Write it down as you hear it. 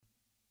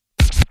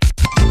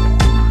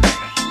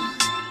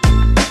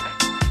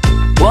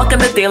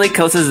Welcome to Daily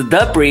Kos'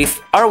 The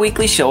Brief, our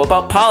weekly show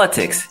about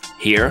politics.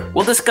 Here,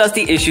 we'll discuss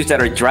the issues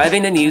that are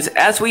driving the news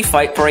as we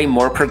fight for a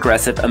more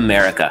progressive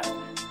America.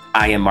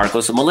 I am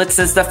Marcos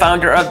Molitzis, the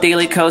founder of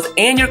Daily Kos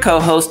and your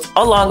co-host,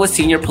 along with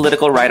senior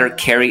political writer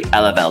Kerry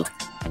Eleveld.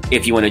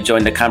 If you want to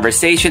join the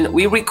conversation,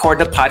 we record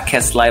the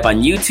podcast live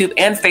on YouTube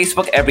and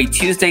Facebook every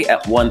Tuesday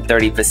at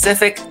 1:30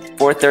 Pacific,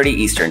 4:30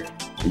 Eastern.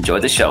 Enjoy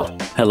the show.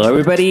 Hello,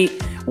 everybody.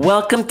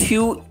 Welcome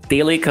to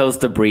Daily Kos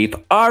The Brief,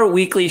 our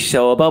weekly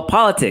show about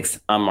politics.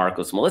 I'm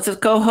Marcos Molitzis,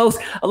 co-host,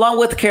 along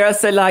with Kara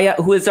Celaya,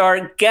 who is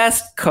our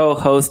guest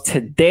co-host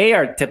today.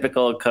 Our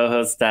typical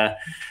co-host,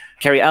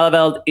 Kerry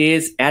Eleveld,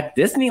 is at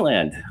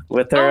Disneyland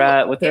with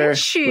her. With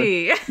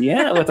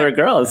her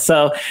girls.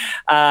 So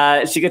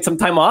she gets some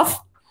time off,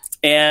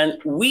 and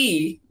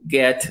we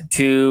get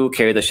to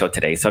carry the show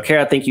today. So,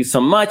 Kara, thank you so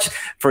much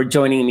for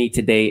joining me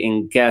today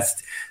in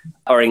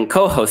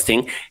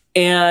co-hosting.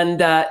 And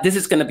this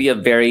is going to be a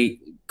very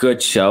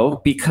good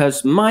show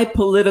because my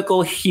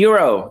political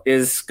hero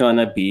is going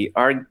to be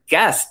our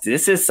guest.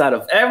 This is out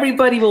of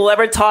everybody we'll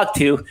ever talk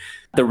to.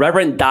 The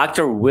Reverend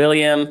Dr.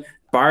 William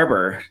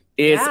Barber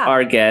is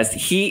our guest.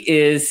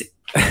 He's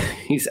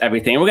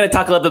everything. We're going to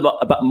talk a little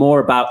bit more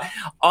about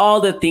all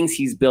the things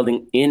he's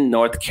building in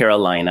North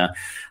Carolina.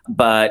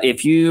 But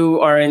if you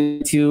are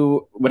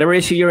into whatever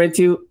issue you're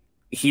into,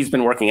 he's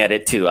been working at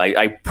it too.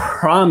 I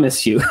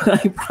promise you.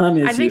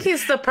 I think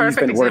he's the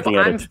perfect example.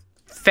 I'm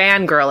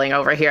fangirling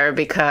over here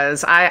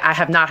because I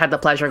have not had the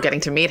pleasure of getting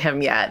to meet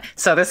him yet.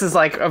 So this is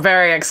like a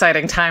very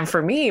exciting time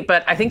for me.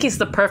 But I think he's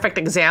the perfect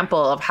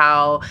example of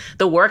how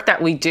the work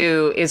that we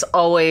do is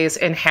always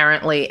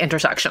inherently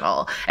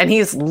intersectional. And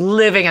he's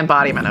living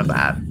embodiment of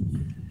that.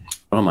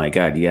 Oh my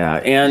God, yeah.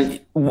 And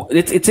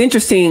it's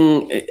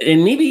interesting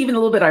and maybe even a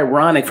little bit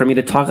ironic for me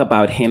to talk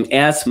about him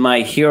as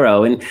my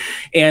hero.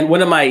 And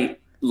one of my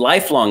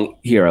lifelong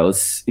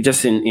heroes,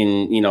 just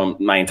in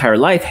my entire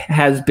life,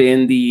 has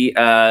been the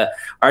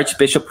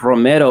Archbishop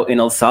Romero in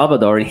El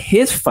Salvador and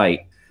his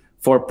fight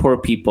for poor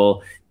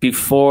people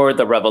before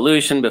the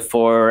revolution,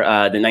 before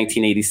the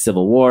 1980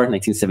 Civil War,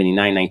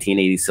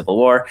 1979-1980 Civil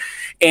War.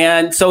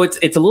 And so it's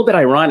a little bit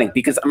ironic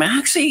because I'm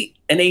actually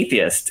an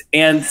atheist.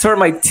 And sort of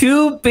my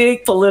two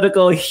big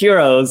political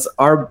heroes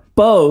are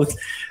both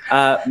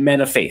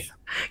men of faith.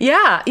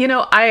 Yeah,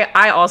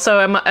 I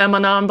also am a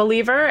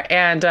non-believer,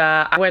 and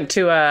I went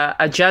to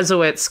a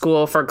Jesuit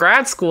school for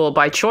grad school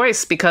by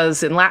choice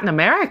because in Latin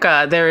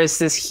America, there is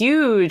this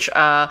huge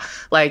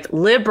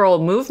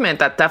liberal movement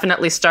that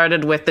definitely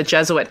started with the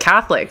Jesuit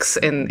Catholics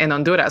in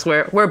Honduras.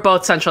 We're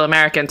both Central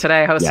American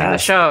today hosting the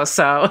show.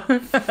 So,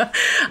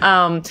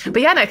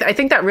 but yeah, and I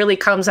think that really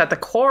comes at the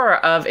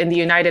core of, in the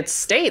United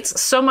States,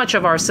 so much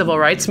of our civil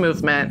rights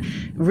movement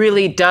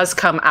really does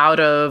come out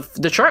of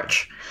the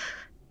church.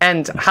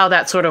 And how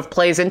that sort of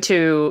plays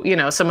into,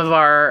 some of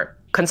our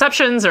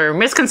conceptions or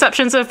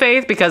misconceptions of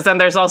faith, because then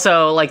there's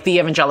also like the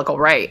evangelical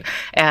right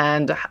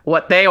and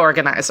what they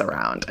organize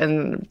around.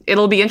 And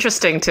it'll be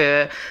interesting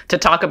to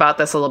talk about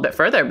this a little bit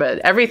further. But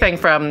everything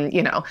from,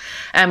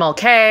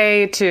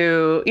 MLK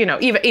to,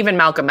 even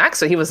Malcolm X,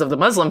 so he was of the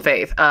Muslim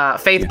faith.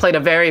 Faith played a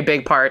very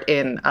big part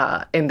in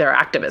their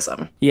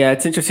activism. Yeah,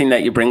 it's interesting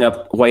that you bring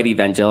up white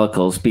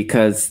evangelicals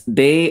because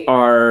they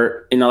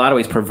are in a lot of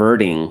ways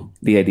perverting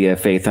the idea of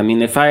faith. I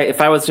mean, if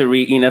I was to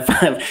read,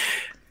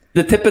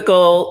 the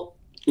typical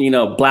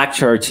Black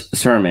church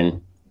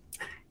sermon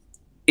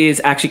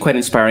is actually quite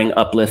inspiring,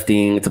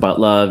 uplifting. It's about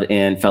love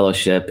and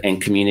fellowship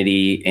and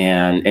community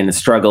and the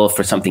struggle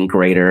for something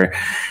greater.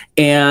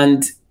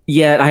 And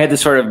yet I had this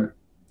sort of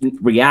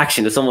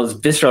reaction, this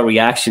almost visceral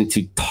reaction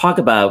to talk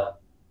about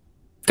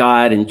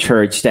God and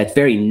church that's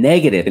very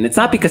negative. And it's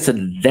not because of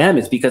them,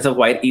 it's because of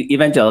white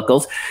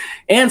evangelicals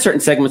and certain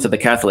segments of the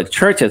Catholic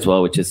Church as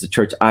well, which is the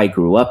church I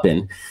grew up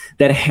in,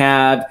 that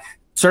have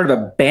sort of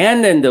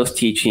abandoned those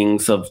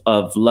teachings of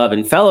love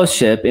and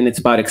fellowship. And it's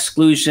about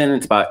exclusion,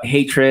 it's about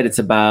hatred, it's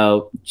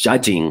about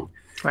judging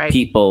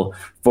people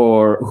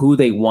for who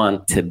they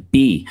want to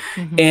be.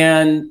 Mm-hmm.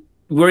 And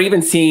we're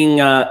even seeing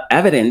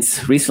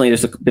evidence recently,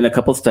 there's been a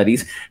couple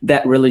studies,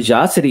 that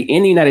religiosity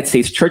in the United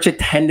States, church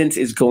attendance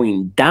is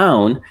going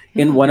down. Mm-hmm.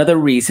 And one of the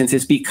reasons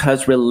is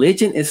because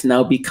religion is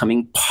now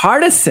becoming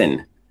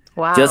partisan.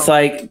 Wow. Just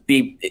like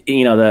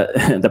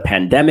the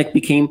pandemic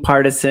became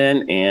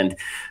partisan and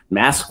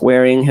mask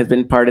wearing has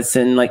been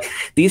partisan. Like,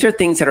 these are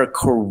things that are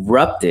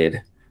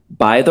corrupted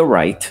by the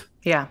right.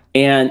 Yeah.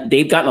 And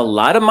they've gotten a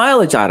lot of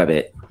mileage out of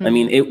it. Mm-hmm. I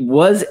mean, it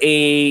was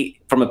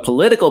from a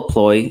political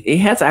ploy, it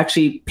has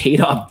actually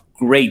paid off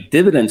great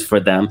dividends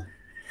for them.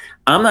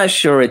 I'm not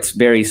sure it's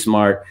very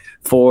smart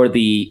for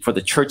the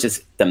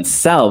churches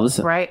themselves.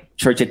 Right.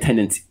 Church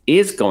attendance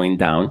is going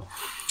down.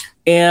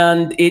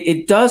 And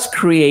it does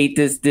create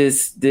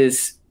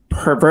this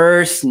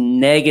perverse,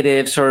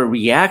 negative sort of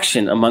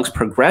reaction amongst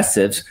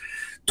progressives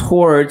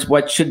towards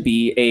what should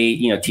be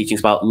teachings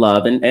about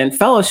love and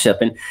fellowship.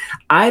 And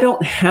I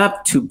don't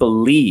have to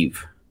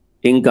believe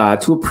in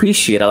God to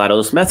appreciate a lot of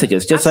those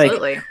messages. Just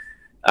Absolutely. Like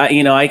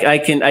I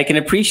can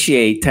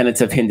appreciate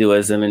tenets of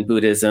Hinduism and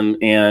Buddhism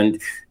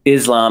and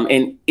Islam,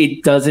 and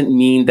it doesn't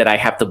mean that I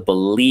have to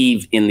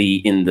believe in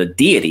the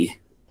deity.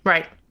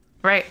 Right.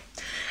 Right.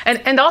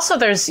 And also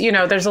there's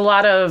a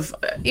lot of,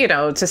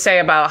 to say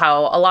about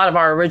how a lot of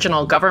our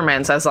original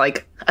governments as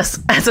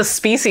a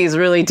species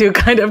really do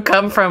kind of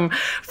come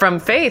from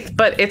faith.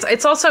 But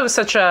it's also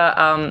such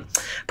a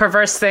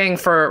perverse thing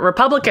for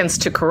Republicans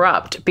to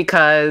corrupt,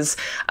 because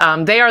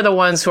they are the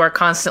ones who are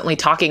constantly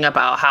talking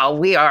about how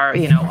we are,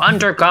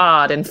 under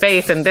God and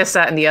faith and this,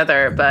 that, and the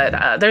other.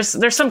 But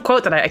there's some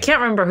quote that I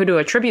can't remember who to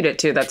attribute it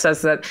to that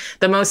says that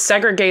the most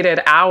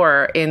segregated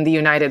hour in the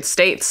United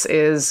States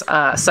is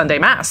Sunday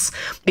Mass,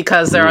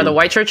 because there are the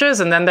white churches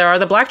and then there are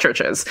the black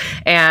churches.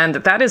 And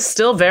that is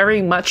still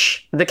very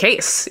much the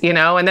case,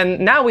 and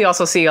then now we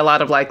also see a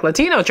lot of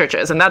Latino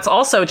churches, and that's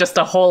also just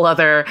a whole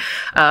other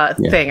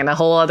thing and a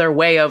whole other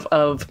way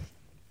of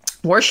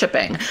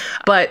worshiping.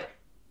 But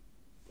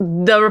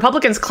the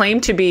Republicans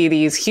claim to be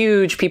these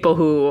huge people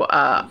who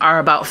are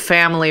about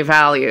family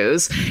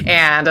values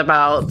and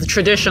about the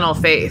traditional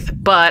faith.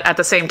 But at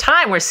the same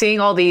time, we're seeing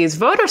all these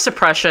voter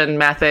suppression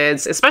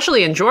methods,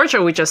 especially in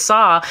Georgia. We just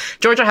saw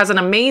Georgia has an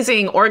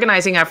amazing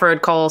organizing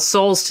effort called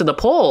Souls to the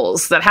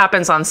Polls that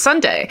happens on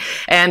Sunday.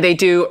 And they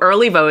do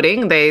early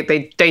voting.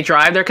 They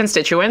drive their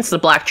constituents, the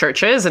black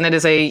churches. And it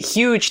is a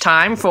huge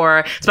time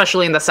for,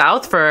 especially in the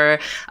South, for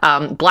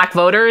black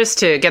voters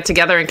to get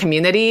together in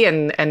community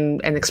and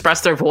express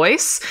their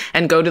voice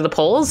and go to the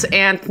polls.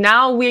 And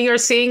now we are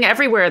seeing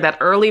everywhere that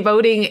early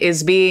voting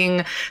is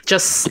being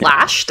just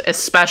slashed,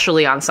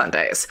 especially on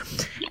Sundays.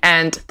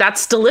 And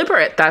that's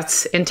deliberate.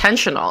 That's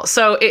intentional.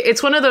 So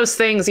it's one of those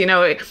things,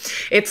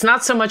 it's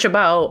not so much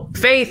about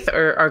faith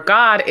or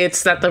God.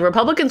 It's that the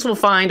Republicans will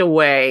find a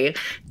way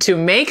to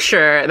make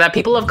sure that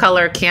people of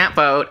color can't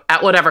vote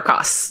at whatever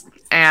costs.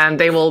 And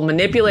they will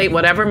manipulate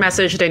whatever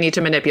message they need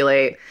to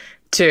manipulate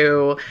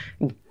to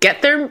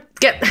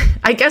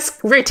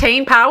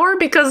retain power,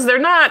 because they're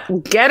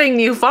not getting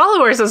new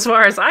followers as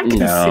far as I can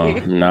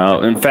see.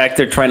 No. In fact,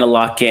 they're trying to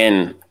lock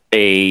in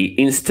a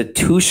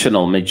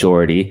institutional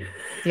majority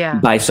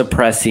by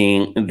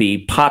suppressing the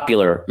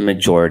popular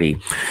majority.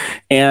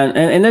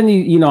 And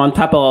then, on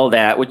top of all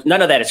that, which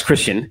none of that is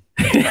Christian,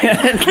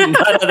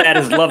 none of that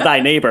is love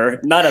thy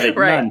neighbor, none of it,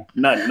 right.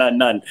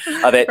 none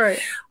of it. Right.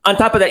 On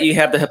top of that, you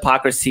have the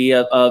hypocrisy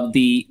of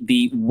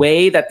the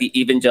way that the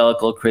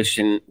evangelical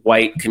Christian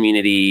white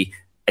community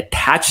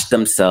attached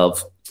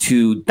themselves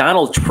to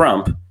Donald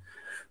Trump,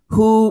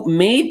 who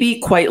may be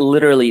quite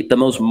literally the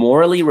most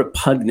morally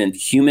repugnant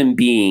human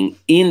being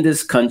in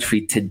this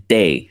country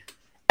today.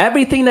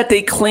 Everything that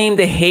they claim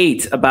to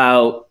hate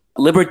about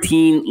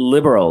libertine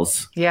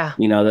liberals,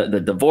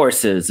 the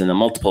divorces and the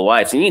multiple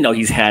wives, and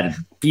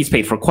he's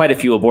paid for quite a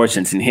few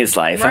abortions in his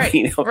life.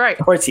 Right, right.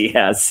 Of course he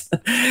has.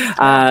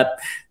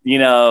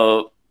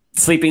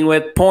 Sleeping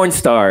with porn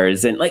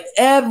stars and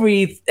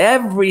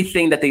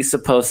everything that they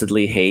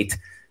supposedly hate,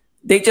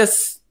 they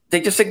just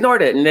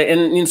ignored it.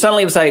 And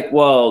suddenly it was like,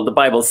 well, the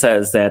Bible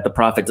says that the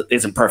prophet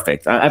isn't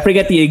perfect. I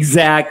forget the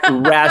exact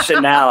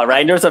rationale, right?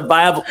 And there's a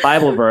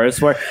Bible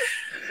verse where,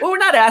 we're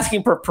not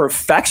asking for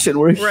perfection.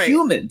 We're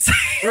humans.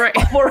 Right.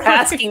 We're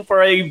asking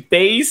for a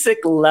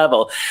basic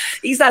level.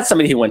 He's not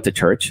somebody who went to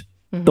church.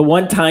 Mm-hmm. The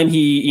one time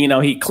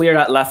he cleared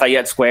out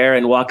Lafayette Square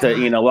and walked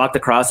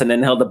across and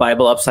then held the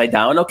Bible upside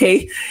down.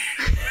 Okay.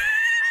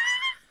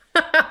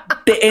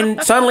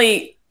 And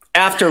suddenly,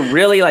 after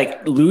really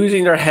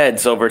losing their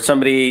heads over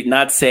somebody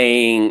not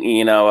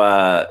saying,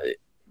 the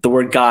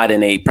word God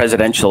in a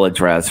presidential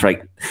address,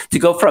 right? To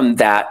go from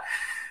that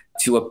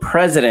to a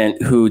president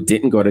who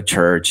didn't go to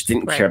church,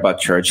 didn't care about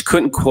church,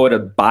 couldn't quote a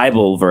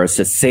Bible verse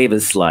to save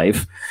his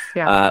life.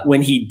 Yeah.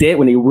 When he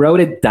wrote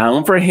it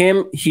down for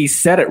him, he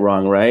said it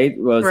wrong, right?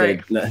 What was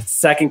it?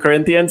 2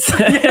 Corinthians?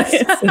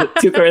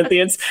 2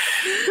 Corinthians?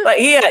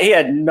 He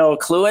had no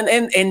clue.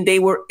 And they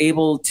were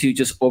able to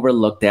just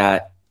overlook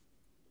that.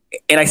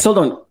 And I still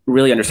don't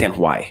really understand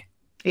why.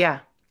 Yeah.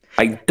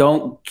 I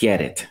don't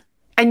get it.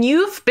 And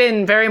you've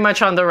been very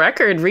much on the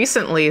record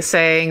recently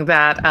saying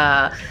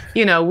that,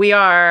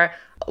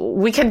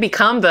 we can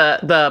become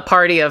the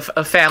party of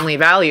family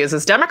values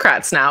as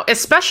Democrats now,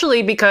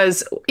 especially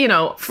because,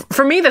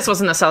 for me, this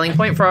wasn't a selling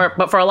point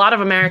but for a lot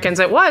of Americans,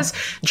 it was.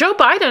 Joe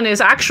Biden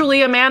is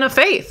actually a man of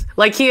faith.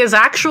 He is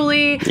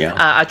actually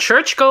a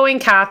church-going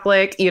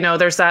Catholic.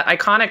 There's that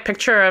iconic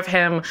picture of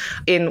him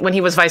when he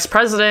was vice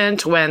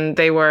president, when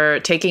they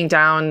were taking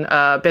down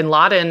bin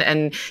Laden,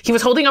 and he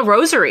was holding a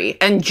rosary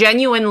and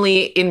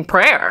genuinely in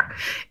prayer.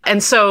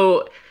 And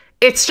so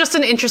it's just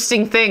an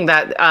interesting thing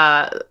that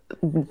the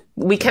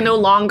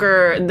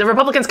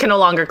Republicans can no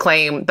longer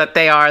claim that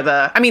they are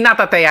not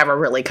that they ever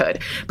really could,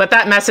 but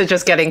that message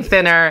is getting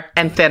thinner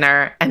and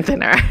thinner and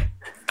thinner.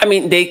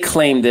 They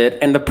claimed it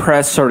and the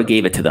press sort of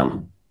gave it to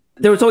them.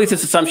 There was always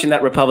this assumption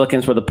that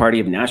Republicans were the party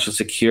of national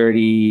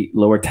security,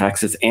 lower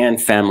taxes,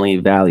 and family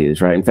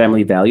values, right? And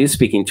family values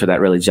speaking to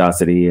that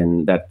religiosity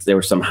and that they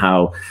were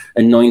somehow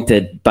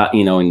anointed,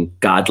 in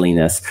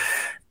godliness.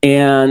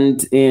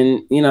 And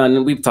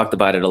and we've talked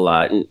about it a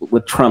lot. And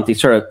with Trump, he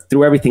sort of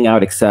threw everything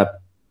out except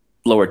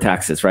lower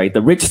taxes, right?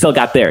 The rich still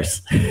got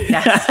theirs.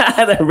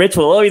 Yes. The rich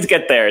will always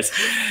get theirs.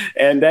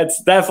 And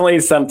that's definitely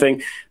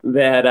something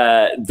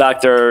that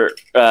Dr.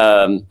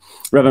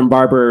 Reverend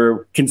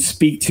Barber can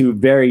speak to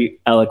very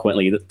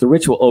eloquently. The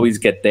rich will always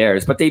get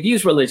theirs. But they've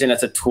used religion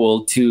as a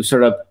tool to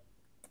sort of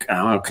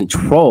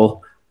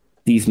control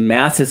these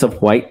masses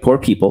of white poor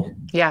people.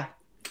 Yeah.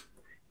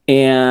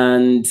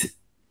 And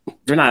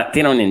they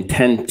don't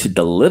intend to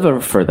deliver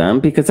for them,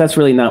 because that's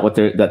really not what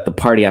the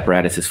party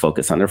apparatus is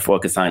focused on. They're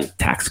focused on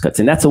tax cuts.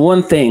 And that's the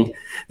one thing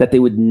that they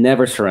would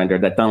never surrender,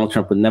 that Donald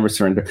Trump would never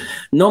surrender,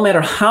 no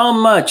matter how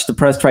much the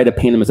press tried to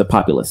paint him as a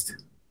populist.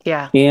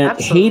 Yeah. And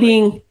absolutely.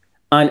 Hating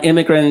on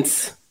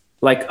immigrants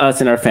like us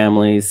and our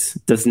families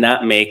does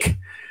not make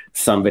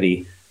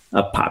somebody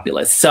a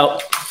populist. So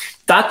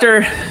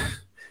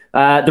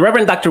the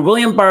Reverend Dr.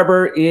 William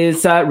Barber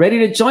is ready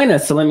to join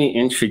us. So let me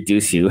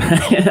introduce you.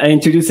 I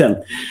introduce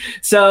him.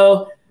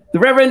 So the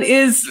Reverend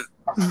is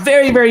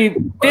very, very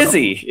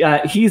busy.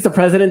 He's the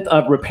president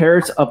of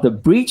Repairers of the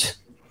Breach.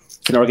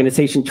 It's an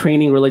organization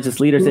training religious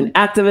leaders in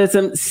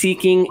activism,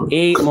 seeking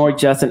a more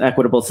just and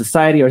equitable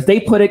society, or as they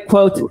put it,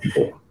 quote,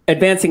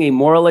 advancing a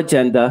moral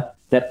agenda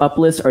that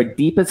uplifts our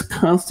deepest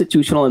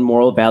constitutional and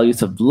moral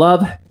values of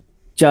love,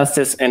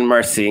 justice, and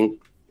mercy.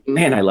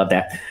 Man, I love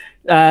that.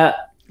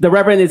 The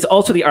Reverend is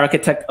also the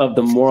architect of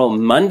the Moral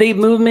Monday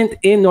movement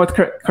in North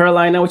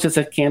Carolina, which is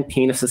a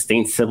campaign of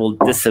sustained civil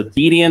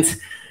disobedience.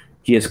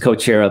 He is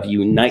co-chair of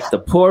Unite the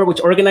Poor, which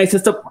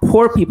organizes the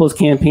Poor People's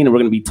Campaign, and we're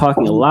going to be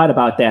talking a lot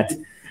about that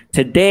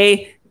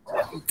today.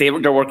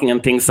 They're working on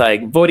things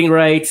like voting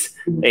rights,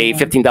 a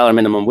 $15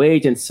 minimum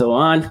wage, and so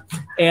on.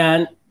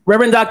 And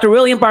Reverend Dr.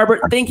 William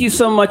Barber, thank you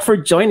so much for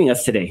joining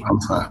us today.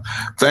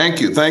 Thank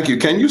you.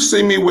 Can you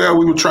see me well?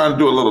 We were trying to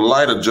do a little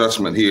light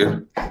adjustment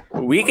here.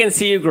 We can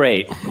see you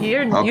great.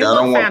 You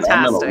look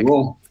fantastic.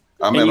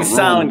 I'm in a room. You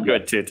sound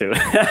good too.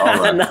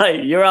 All right. No,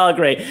 you're all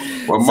great.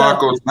 Well,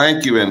 Marco,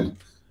 thank you. And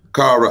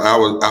Cara,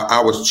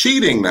 I was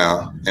cheating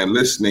now and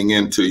listening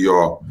into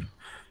your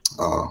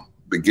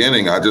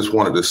beginning. I just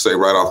wanted to say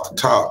right off the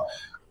top,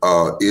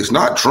 it's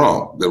not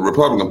Trump. The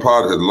Republican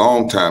Party has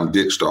long time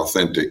ditched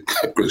authentic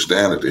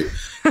Christianity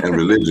and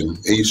religion.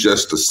 He's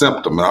just a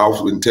symptom. And I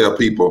often tell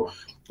people,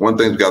 one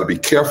thing we've got to be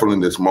careful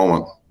in this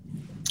moment.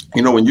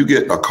 You know, when you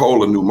get a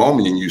cold or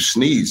pneumonia and you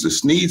sneeze, the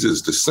sneeze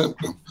is the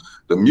symptom.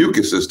 The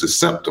mucus is the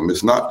symptom.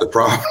 It's not the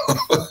problem.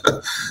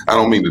 I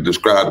don't mean to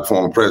describe the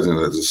former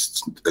president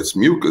as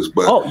mucus,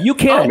 but you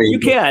can. You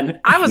can.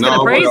 I was going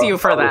to praise you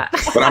for that.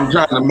 But I'm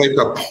trying to make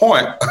a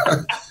point.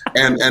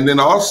 And then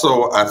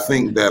also, I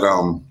think that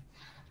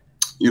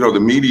the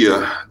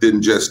media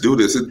didn't just do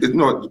this.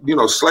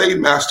 Slave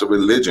master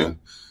religion.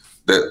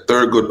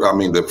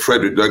 That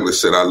Frederick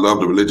Douglass said, "I love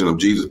the religion of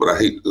Jesus, but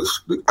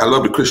I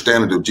love the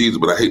Christianity of Jesus,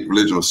 but I hate the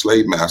religion of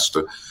slave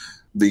master."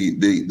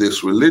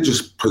 This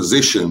religious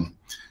position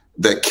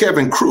that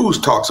Kevin Cruz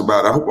talks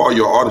about. I hope all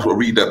your audience will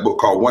read that book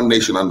called One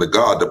Nation Under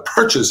God, The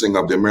Purchasing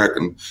of the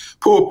American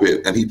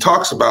Pulpit. And he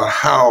talks about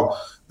how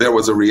there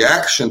was a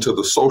reaction to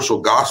the social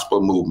gospel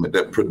movement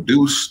that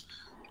produced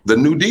the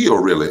New Deal,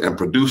 really, and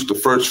produced the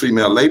first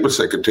female labor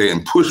secretary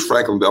and pushed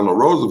Franklin Delano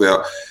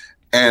Roosevelt.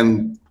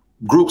 And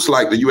groups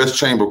like the U.S.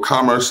 Chamber of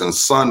Commerce and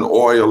Sun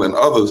Oil and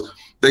others,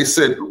 they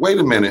said, wait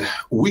a minute,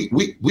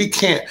 we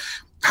can't,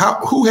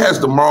 who has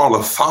the moral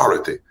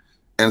authority?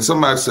 And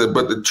somebody said,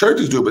 but the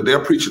churches do, but they're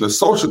preaching a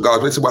social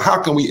gospel. They said, well,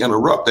 how can we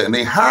interrupt that? And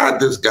they hired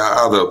this guy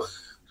out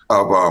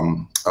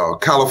of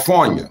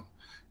California.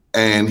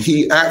 And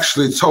he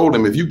actually told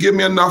him, if you give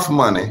me enough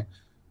money,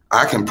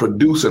 I can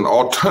produce an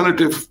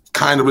alternative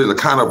kind of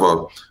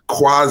a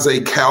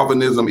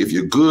quasi-Calvinism. If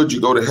you're good,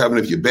 you go to heaven.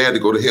 If you're bad, you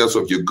go to hell.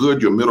 So if you're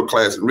good, you're middle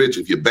class and rich.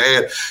 If you're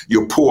bad,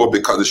 you're poor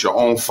because it's your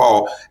own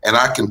fault. And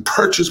I can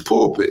purchase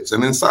pulpits.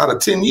 And inside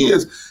of 10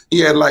 years, he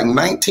had like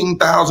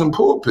 19,000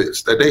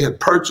 pulpits that they had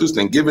purchased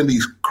and given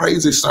these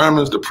crazy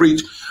sermons to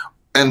preach.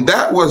 And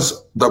that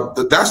was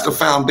that's the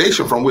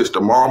foundation from which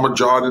the moral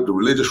majority, the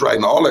religious right,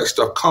 and all that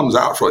stuff comes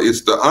out from.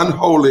 It's the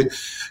unholy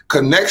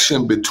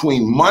connection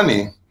between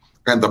money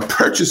and the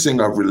purchasing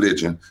of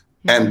religion,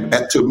 and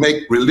to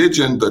make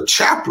religion the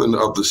chaplain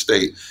of the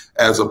state,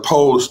 as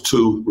opposed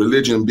to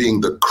religion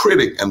being the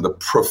critic and the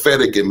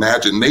prophetic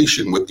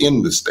imagination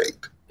within the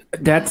state.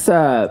 That's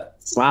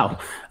wow.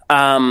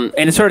 And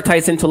it sort of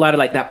ties into a lot of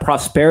like that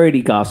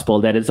prosperity gospel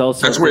that is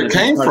also. That's where it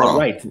came from.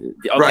 Right.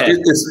 Okay. Right.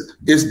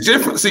 It's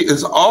different. See,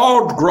 it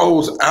all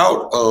grows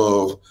out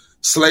of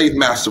slave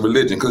master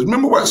religion. Because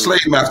remember what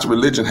slave master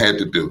religion had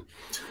to do?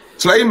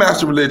 Slave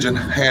master religion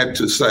had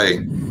to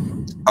say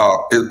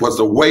it was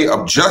a way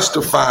of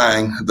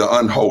justifying the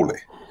unholy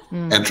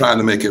and trying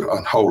to make it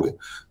unholy.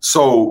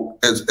 So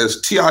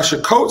as T.I.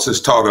 Coates has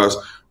taught us,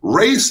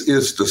 race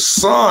is the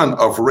son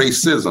of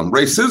racism.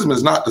 Racism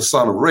is not the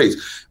son of race.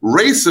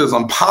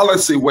 Racism,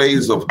 policy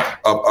ways of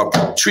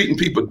treating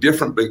people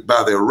differently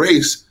by their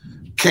race,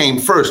 came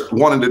first,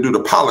 wanting to do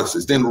the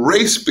policies. Then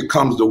race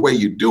becomes the way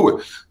you do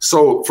it.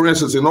 So, for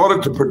instance, in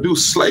order to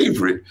produce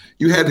slavery,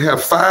 you had to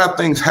have 5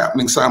 things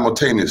happening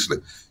simultaneously.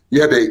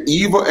 You had the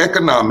evil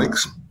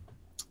economics,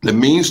 the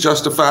means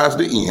justifies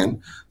the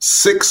end,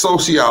 6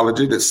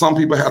 sociology, that some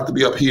people have to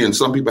be up here and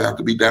some people have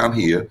to be down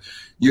here.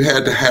 You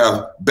had to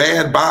have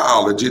bad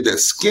biology, that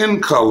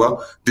skin color,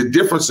 the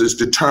differences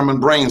determine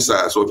brain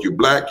size. So if you're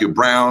black, you're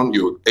brown,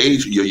 you're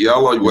Asian, you're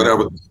yellow,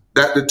 whatever,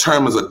 that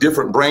determines a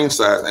different brain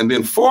size. And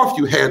then 4th,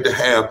 you had to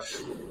have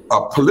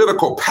a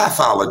political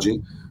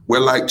pathology, where,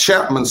 like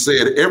Chapman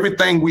said,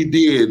 everything we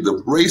did,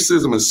 the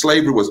racism and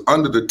slavery was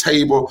under the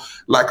table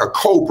like a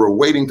cobra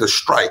waiting to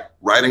strike,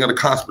 writing of the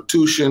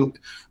Constitution,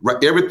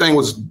 everything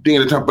was being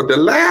determined. But the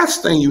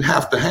last thing you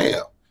have to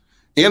have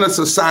in a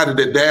society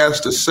that dares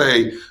to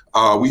say,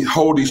 we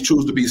hold these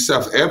truths to be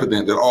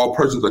self-evident, that all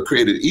persons are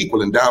created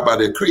equal, endowed by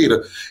their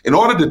creator. In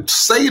order to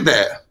say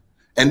that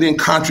and then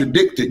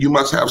contradict it, you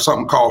must have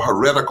something called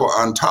heretical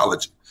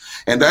ontology.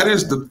 And that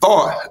is the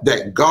thought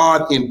that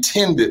God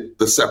intended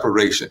the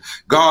separation.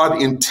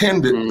 God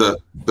intended the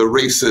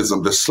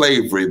racism, the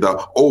slavery,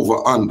 the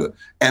over-under.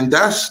 And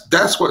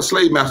that's what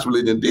slave master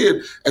religion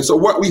did. And so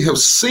what we have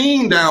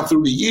seen down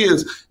through the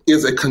years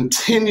is a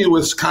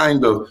continuous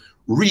kind of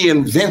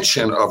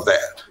reinvention of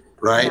that,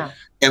 right? Yeah.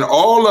 And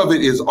all of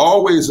it is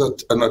always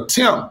an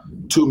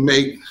attempt to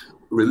make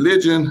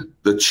religion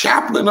the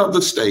chaplain of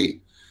the state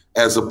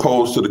as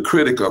opposed to the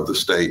critic of the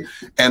state.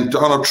 And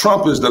Donald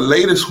Trump is the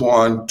latest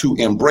one to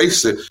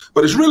embrace it,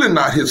 but it's really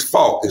not his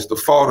fault. It's the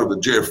fault of the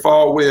Jerry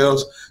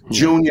Falwells,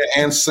 Jr.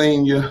 and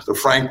Senior, the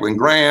Franklin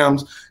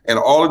Grahams, and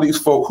all of these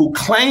folk who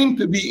claim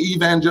to be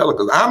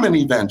evangelicals. I'm an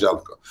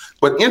evangelical,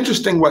 but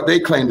interesting what they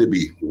claim to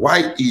be,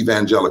 white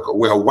evangelical.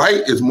 Well,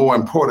 white is more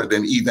important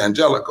than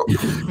evangelical.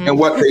 And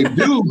what they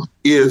do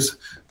is,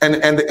 and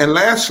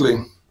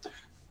lastly,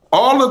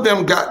 all of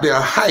them got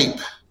their hype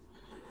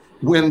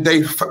when they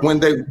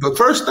the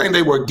first thing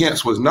they were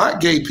against was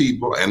not gay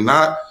people and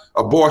not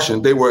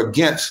abortion. They were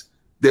against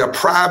their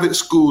private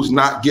schools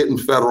not getting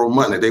federal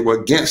money. They were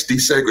against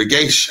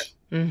desegregation.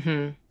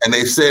 Mm-hmm. And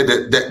they said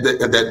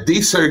that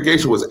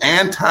desegregation was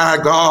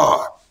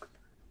anti-God.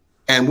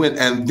 And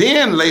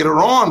then later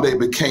on, they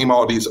became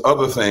all these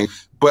other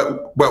things.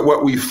 But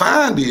what we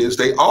find is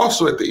they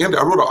also, at the end,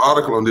 I wrote an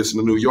article on this in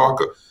the New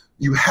Yorker,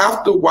 you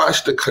have to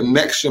watch the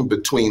connection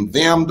between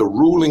them, the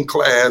ruling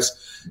class,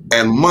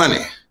 and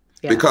money.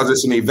 Yeah. Because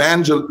it's an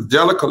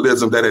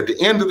evangelicalism that at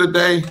the end of the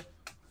day,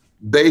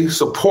 they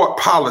support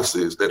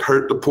policies that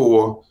hurt the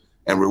poor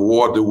and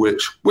reward the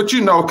rich, which,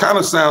 kind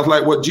of sounds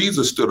like what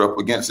Jesus stood up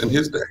against in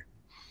his day.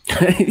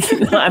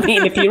 I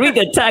mean, if you read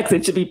the text,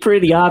 it should be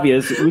pretty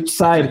obvious which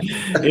side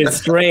is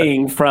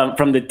straying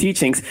from the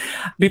teachings.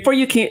 Before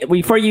you came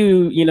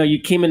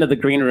into the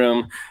green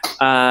room,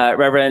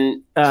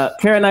 Reverend,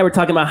 Kara and I were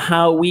talking about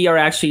how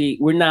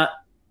we're not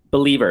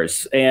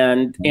believers,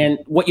 and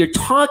what you're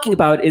talking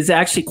about is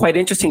actually quite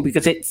interesting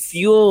because it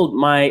fueled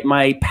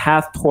my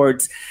path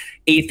towards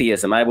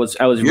atheism. I was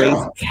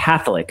raised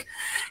Catholic,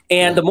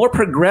 and the more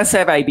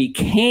progressive I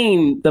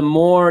became, the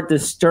more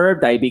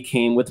disturbed I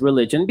became with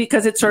religion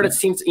because it sort of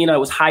seems it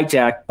was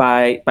hijacked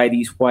by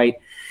these white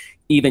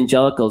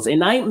evangelicals.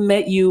 And I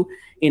met you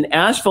in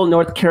Asheville,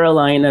 North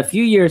Carolina, a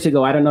few years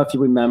ago. I don't know if you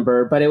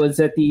remember, but it was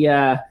at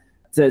the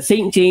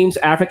St. James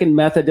African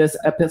Methodist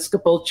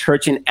Episcopal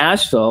Church in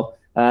Asheville.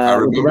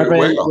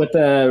 With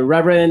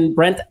Reverend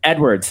Brent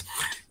Edwards.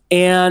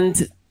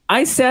 And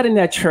I sat in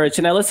that church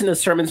and I listened to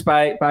sermons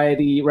by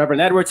the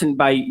Reverend Edwards and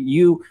by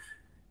you,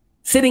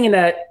 sitting in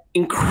that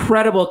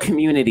incredible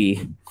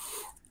community,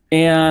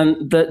 and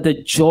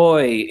the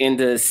joy in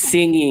the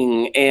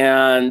singing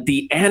and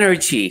the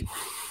energy.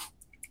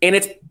 And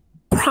it's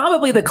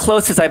probably the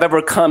closest I've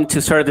ever come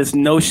to sort of this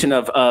notion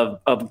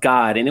of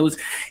God. And it was,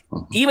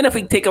 even if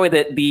we take away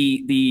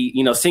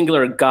the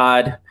singular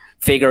God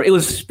figure, it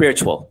was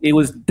spiritual. It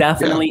was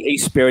definitely a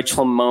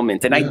spiritual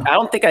moment. And I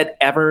don't think I'd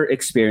ever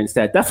experienced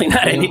that. Definitely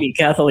not in any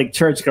Catholic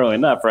church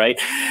growing up,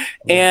 right?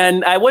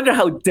 And I wonder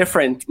how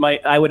different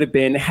I would have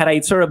been had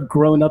I sort of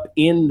grown up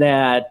in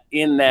that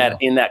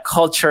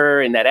culture,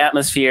 in that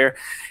atmosphere.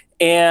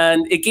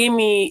 And it gave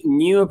me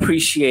new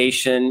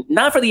appreciation,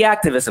 not for the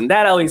activism.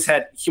 That I always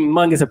had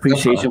humongous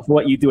appreciation for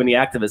what you do in the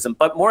activism,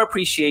 but more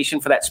appreciation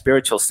for that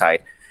spiritual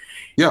side.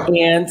 Yeah.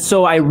 And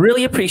so I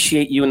really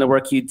appreciate you and the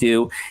work you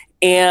do.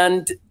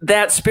 And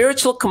that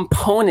spiritual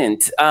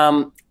component,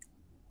 the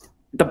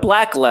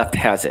Black left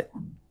has it.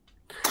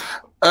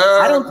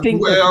 I don't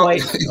think.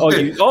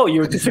 Well,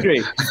 you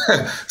disagree.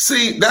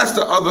 See, that's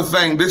the other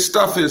thing. This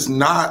stuff is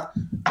not.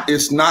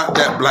 It's not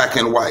that black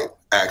and white,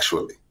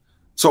 actually.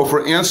 So,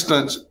 for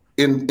instance,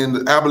 in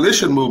the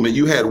abolition movement,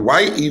 you had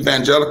white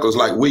evangelicals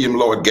like William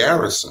Lloyd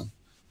Garrison,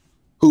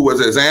 who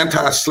was as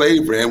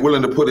anti-slavery and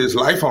willing to put his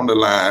life on the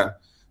line,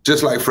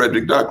 just like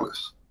Frederick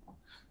Douglass.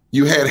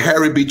 You had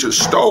Harriet Beecher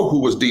Stowe, who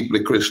was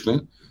deeply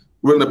Christian,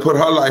 willing to put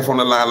her life on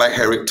the line like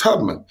Harriet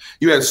Tubman.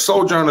 You had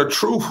Sojourner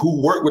Truth,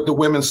 who worked with the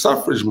women's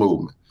suffrage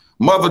movement.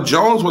 Mother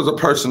Jones was a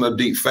person of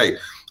deep faith.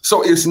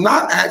 So it's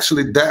not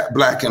actually that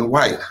black and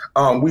white.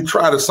 We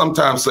try to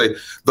sometimes say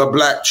the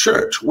black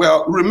church.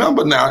 Well,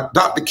 remember now,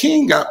 Dr.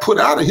 King got put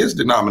out of his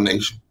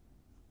denomination.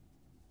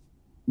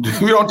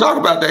 We don't talk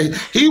about that.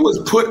 He was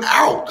put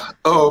out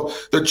of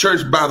the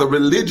church by the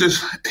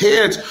religious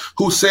heads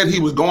who said he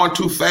was going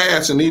too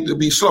fast and needed to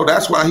be slow.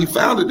 That's why he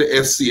founded the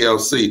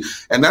SCLC.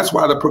 And that's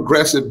why the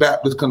Progressive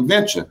Baptist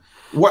Convention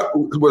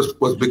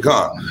was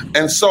begun.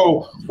 And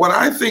so what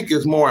I think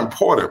is more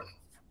important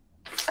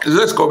is,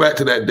 let's go back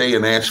to that day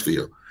in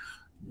Asheville.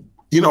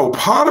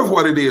 Part of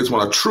what it is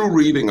when a true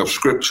reading of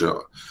Scripture,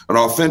 an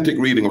authentic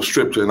reading of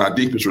Scripture in our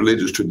deepest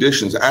religious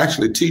traditions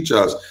actually teach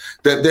us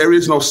that there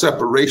is no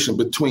separation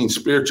between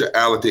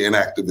spirituality and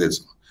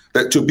activism.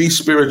 That to be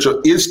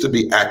spiritual is to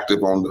be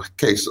active on the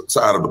case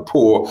side of the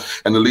poor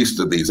and the least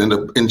of these. And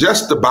in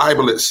just the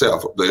Bible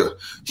itself, the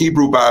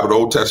Hebrew Bible, the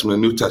Old Testament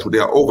and New Testament,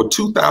 there are over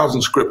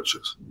 2,000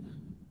 scriptures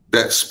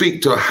that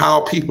speak to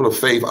how people of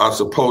faith are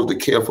supposed to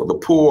care for the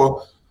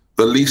poor,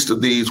 the least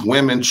of these,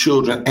 women,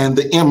 children, and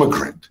the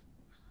immigrant.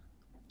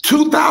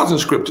 2,000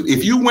 scriptures.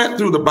 If you went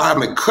through the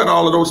Bible and cut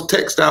all of those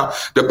texts out,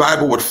 the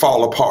Bible would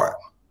fall apart.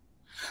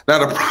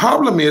 Now, the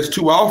problem is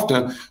too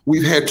often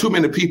we've had too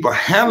many people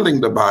handling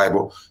the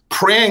Bible,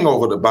 praying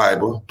over the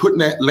Bible,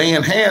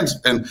 laying hands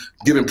and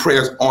giving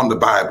prayers on the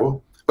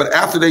Bible. But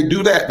after they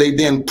do that, they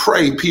then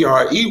pray,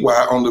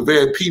 P-R-E-Y, on the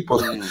very people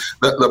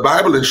that the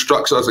Bible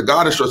instructs us, that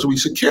God instructs us we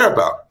should care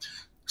about.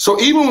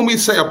 So even when we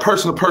say a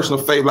person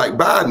of faith like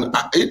Biden,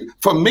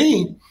 for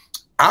me,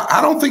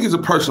 I don't think he's a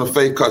person of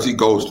faith because he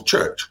goes to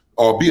church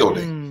or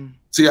building.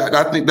 See,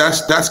 I think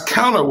that's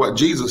counter what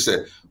Jesus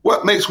said.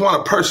 What makes one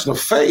a person of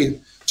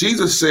faith?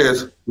 Jesus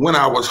says, when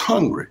I was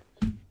hungry,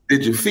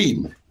 did you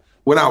feed me?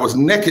 When I was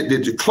naked,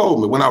 did you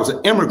clothe me? When I was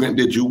an immigrant,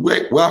 did you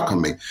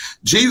welcome me?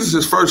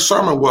 Jesus' first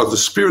sermon was, the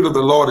Spirit of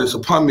the Lord is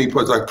upon me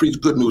because I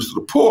preach good news to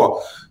the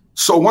poor.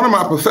 So one of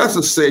my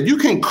professors said, you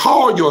can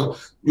call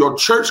your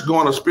church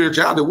going to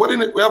spirituality,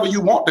 whatever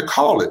you want to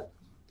call it.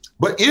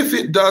 But if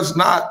it does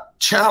not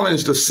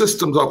challenge the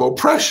systems of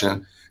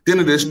oppression, then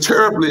it is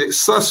terribly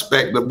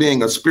suspect of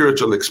being a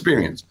spiritual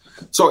experience.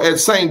 So at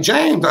St.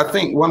 James, I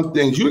think one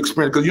thing you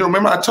experience, because you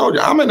remember I told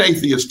you, I'm an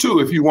atheist too,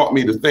 if you want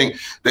me to think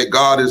that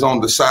God is on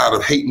the side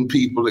of hating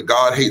people, that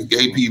God hates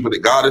gay people,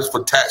 that God is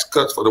for tax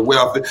cuts for the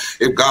wealthy,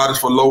 if God is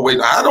for low wage.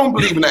 I don't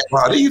believe in that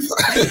God either.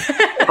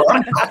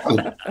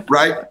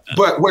 Right?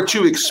 But what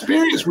you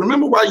experience,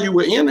 remember while you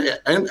were in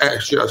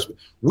Asheville,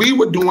 we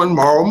were doing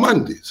Moral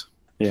Mondays.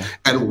 Yeah.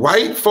 And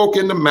white folk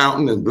in the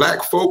mountain and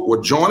black folk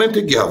were joining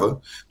together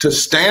to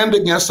stand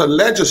against a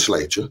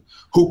legislature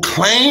who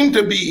claimed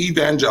to be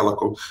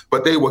evangelical,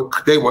 but they were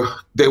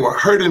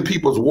hurting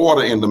people's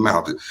water in the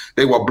mountain.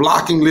 They were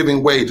blocking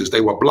living wages.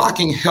 They were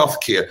blocking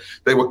health care.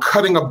 They were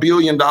cutting $1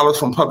 billion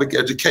from public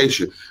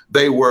education.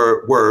 They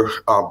were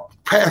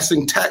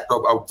passing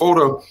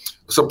voter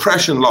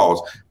suppression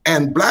laws.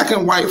 And black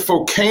and white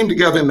folk came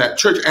together in that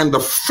church, and the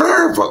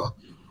fervor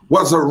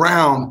was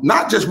around,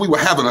 not just we were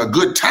having a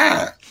good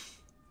time,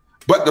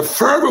 but the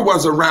fervor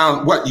was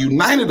around what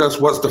united us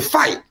was the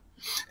fight.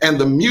 And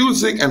the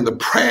music and the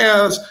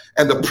prayers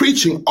and the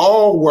preaching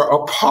all were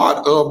a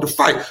part of the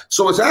fight.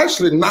 So it's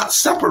actually not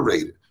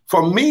separated.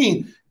 For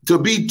me,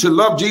 to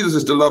love Jesus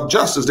is to love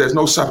justice. There's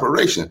no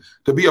separation.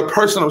 To be a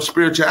person of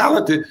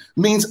spirituality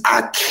means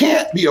I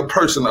can't be a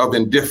person of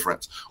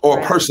indifference or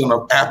a person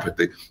of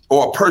apathy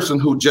or a person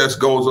who just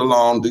goes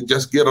along to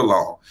just get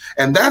along.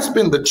 And that's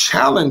been the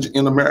challenge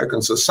in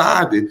American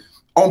society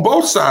on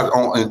both sides,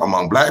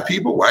 among black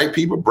people, white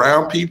people,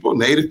 brown people,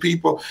 native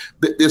people.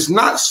 It's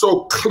not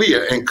so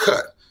clear and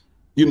cut.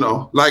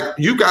 Like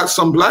you got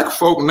some black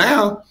folk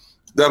now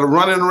that are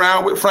running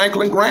around with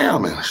Franklin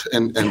Graham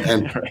and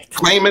right.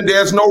 Claiming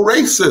there's no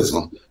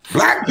racism.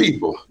 Black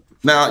people.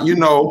 Now,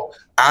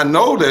 I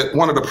know that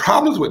one of the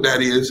problems with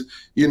that is,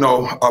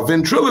 a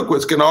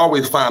ventriloquist can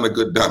always find a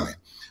good dummy.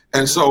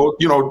 And so,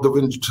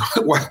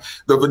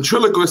 the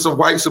ventriloquists of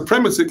white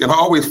supremacy can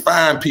always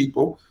find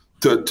people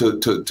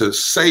to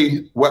say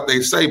what they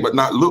say, but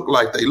not look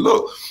like they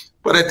look.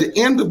 But at the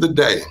end of the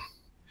day,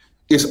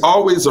 it's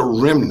always a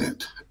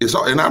remnant.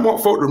 And I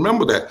want folk to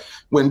remember that.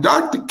 When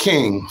Dr.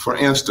 King, for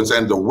instance,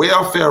 and the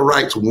welfare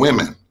rights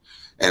women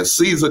and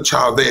Cesar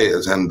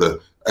Chavez and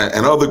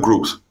other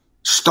groups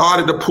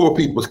started the Poor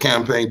People's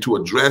Campaign to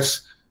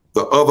address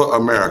the other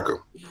America.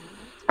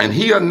 And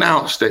he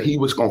announced that he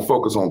was going to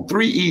focus on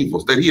 3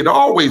 evils that he had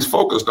always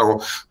focused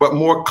on, but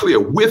more clear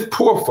with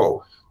poor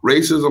folk: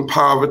 racism,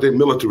 poverty,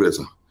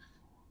 militarism.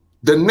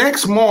 The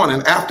next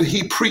morning after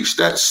he preached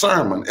that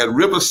sermon at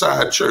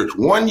Riverside Church,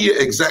 1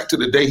 year exact to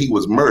the day he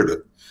was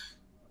murdered,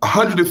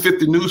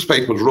 150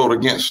 newspapers wrote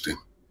against him.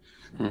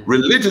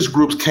 Religious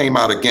groups came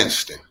out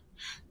against him.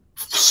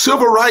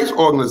 Civil rights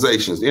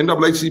organizations, the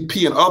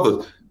NAACP and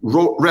others,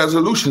 wrote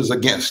resolutions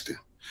against him.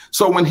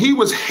 So when he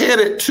was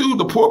headed to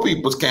the Poor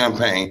People's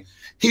Campaign,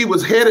 he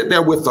was headed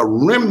there with a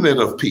remnant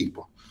of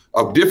people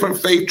of different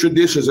faith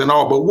traditions and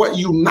all. But what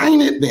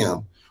united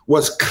them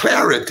was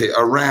clarity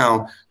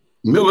around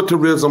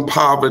militarism,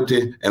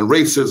 poverty, and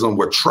racism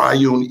were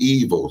triune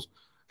evils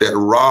that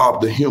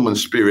rob the human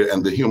spirit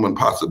and the human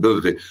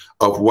possibility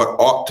of what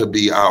ought to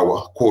be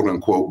our quote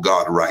unquote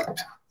God right.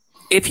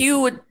 If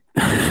you would.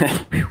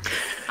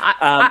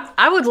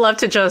 I would love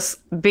to just,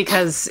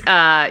 because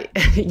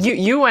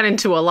you went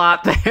into a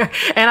lot there,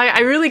 and I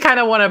really kind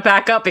of want to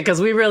back up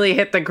because we really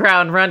hit the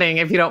ground running,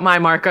 if you don't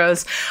mind,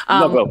 Marcos.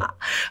 No.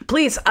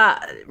 Please,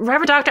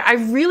 Reverend Doctor, I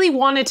really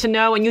wanted to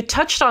know, and you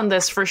touched on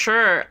this for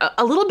sure,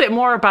 a little bit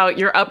more about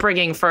your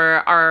upbringing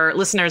for our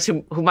listeners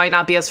who might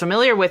not be as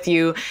familiar with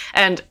you.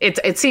 And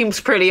it seems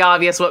pretty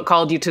obvious what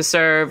called you to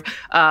serve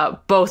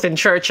both in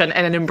church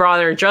and in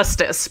broader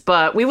justice.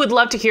 But we would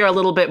love to hear a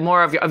little bit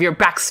more of your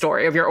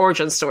backstory, of your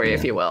origin story,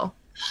 if you will.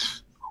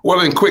 Well,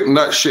 in quick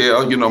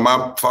nutshell,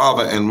 my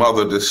father and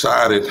mother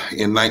decided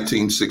in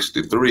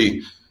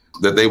 1963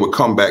 that they would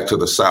come back to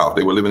the South.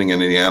 They were living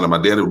in Indiana. My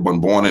dad had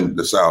been born in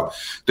the South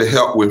to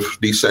help with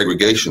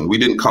desegregation. We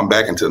didn't come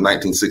back until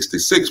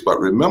 1966, but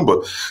remember,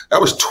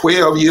 that was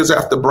 12 years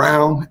after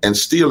Brown, and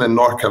still in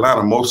North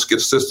Carolina, most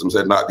systems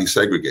had not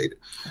desegregated.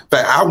 In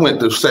fact, I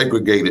went to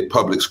segregated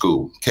public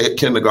school,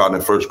 kindergarten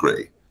and first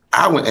grade.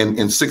 I went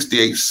in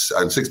 68,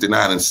 and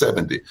 69, and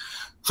 70.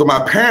 So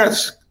my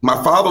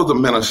father was a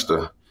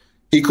minister.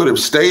 He could have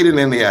stayed in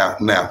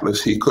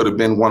Indianapolis. He could have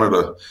been one of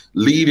the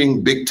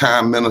leading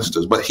big-time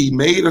ministers, but he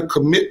made a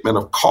commitment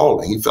of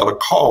calling. He felt a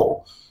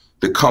call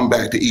to come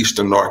back to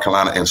Eastern North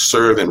Carolina and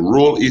serve in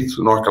rural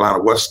Eastern North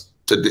Carolina,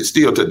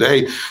 still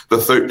today, the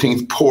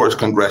 13th poorest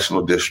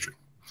congressional district.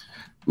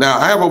 Now,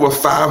 I have over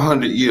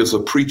 500 years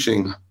of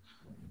preaching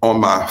on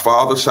my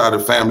father's side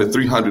of the family,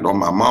 300 on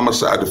my mama's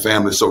side of the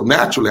family. So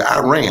naturally, I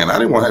ran. I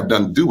didn't want to have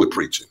nothing to do with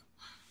preaching.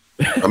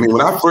 I mean,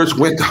 when I first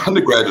went to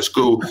undergraduate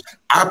school,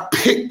 I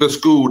picked a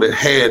school that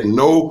had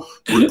no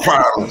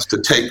requirements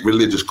to take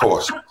religious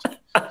courses.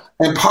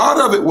 And part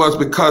of it was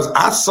because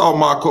I saw,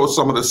 Marco,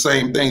 some of the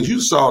same things.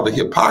 You saw the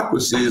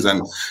hypocrisies,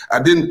 and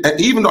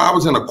even though I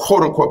was in a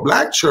quote unquote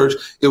black church,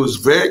 it was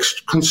very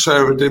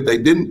conservative.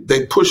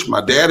 They pushed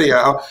my daddy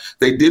out.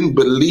 They didn't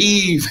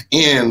believe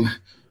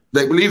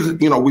they believe,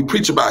 we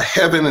preach about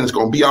heaven and it's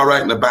going to be all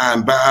right in the by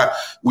and by.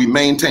 We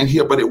maintain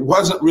here, but it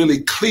wasn't really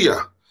clear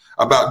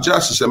about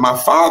justice. And my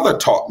father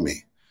taught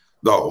me,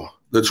 though,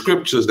 the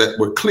scriptures that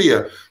were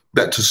clear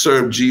that to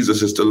serve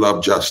Jesus is to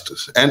love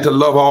justice and to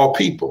love all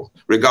people,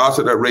 regardless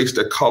of their race,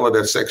 their color,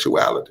 their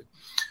sexuality.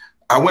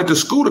 I went to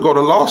school to go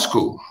to law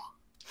school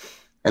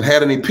and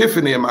had an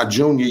epiphany in my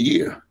junior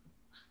year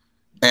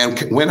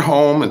and went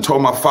home and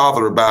told my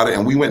father about it.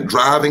 And we went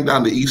driving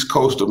down the east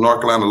coast of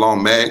North Carolina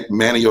along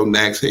Manio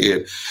Nags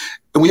Head.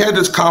 And we had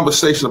this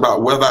conversation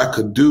about whether I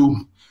could do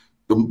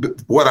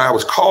what I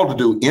was called to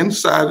do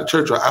inside the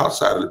church or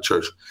outside of the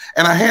church.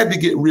 And I had to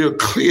get real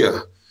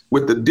clear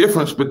with the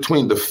difference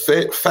between the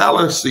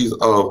fallacies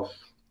of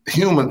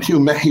human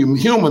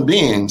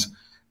beings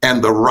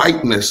and the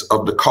rightness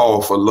of the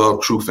call for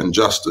love, truth, and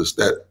justice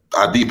that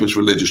our deepest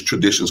religious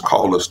traditions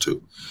call us to.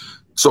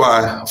 So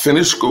I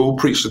finished school,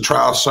 preached a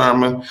trial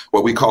sermon,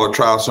 what we call a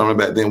trial sermon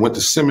back then, went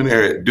to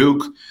seminary at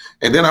Duke,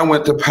 and then I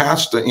went to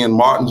pastor in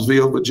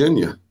Martinsville,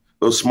 Virginia,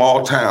 a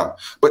small town.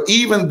 But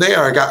even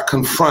there, I got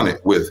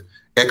confronted with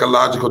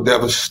ecological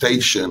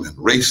devastation and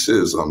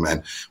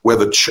racism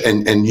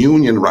and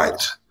union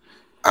rights.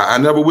 I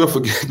never will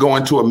forget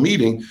going to a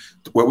meeting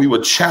where we were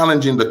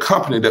challenging the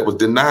company that was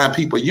denying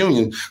people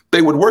union.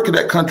 They would work in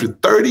that country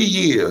 30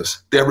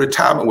 years. Their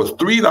retirement was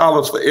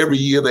 $3 for every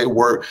year they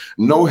worked,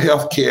 no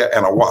health care,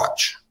 and a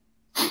watch.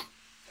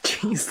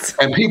 Jeez.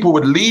 And people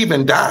would leave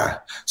and die.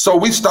 So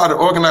we started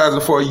organizing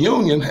for a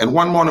union. And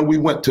one morning we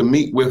went to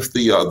meet with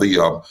the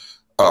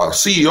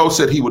CEO,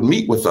 said he would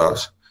meet with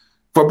us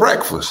for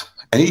breakfast.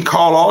 And he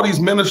called all these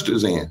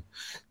ministers in.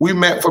 We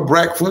met for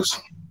breakfast.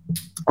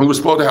 We were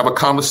supposed to have a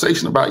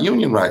conversation about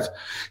union rights.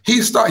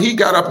 He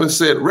got up and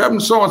said,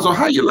 Reverend so-and-so,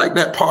 how you like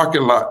that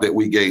parking lot that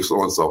we gave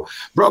so-and-so?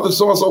 Brother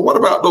so-and-so, what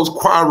about those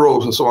choir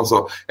robes and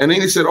so-and-so? And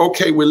then he said,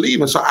 okay, we're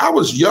leaving. So I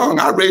was young.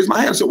 I raised my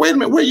hand and said, wait a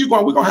minute, where are you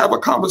going? We're going to have a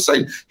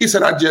conversation. He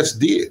said, I just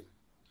did.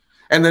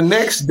 And the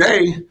next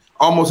day,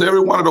 almost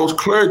every one of those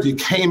clergy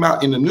came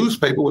out in the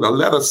newspaper with a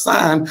letter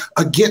signed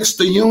against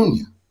the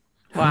union.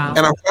 Wow.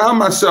 And I found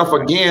myself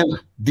again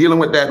dealing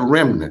with that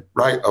remnant,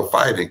 right, of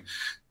fighting.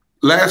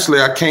 Lastly,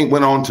 I came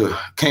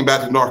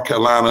back to North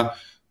Carolina,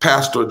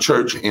 pastored a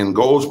church in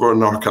Goldsboro,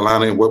 North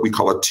Carolina, in what we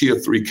call a Tier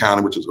 3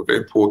 county, which is a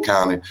very poor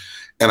county.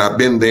 And I've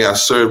been there. I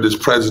served as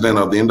president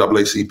of the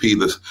NAACP,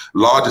 the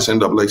largest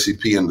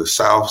NAACP in the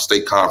South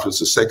State Conference,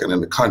 the second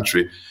in the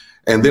country,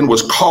 and then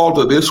was called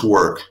to this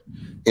work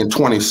in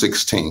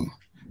 2016.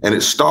 And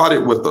it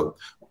started with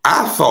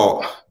I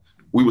thought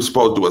we were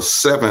supposed to do a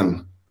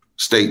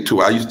 7-state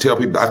tour. I used to tell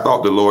people, I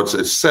thought the Lord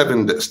said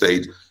 7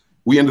 states.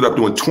 We ended up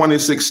doing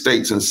 26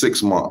 states in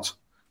 6 months,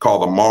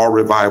 called the Mall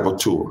Revival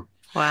Tour.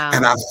 Wow.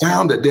 And I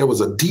found that there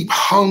was a deep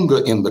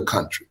hunger in the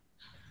country,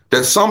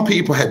 that some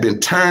people had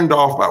been turned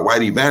off by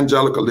white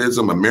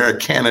evangelicalism,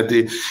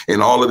 Americanity,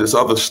 and all of this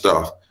other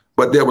stuff.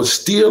 But there was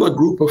still a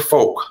group of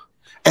folk,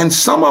 and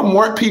some of them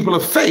weren't people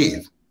of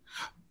faith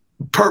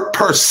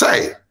per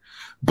se,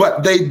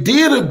 but they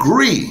did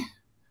agree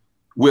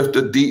with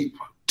the deep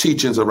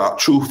teachings about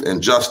truth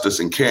and justice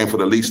and caring for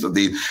the least of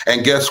these.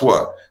 And guess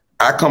what?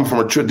 I come from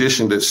a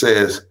tradition that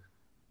says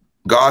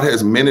God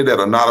has many that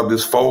are not of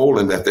this fold,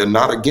 and that they're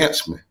not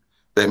against me.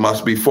 They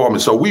must be for me.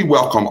 So we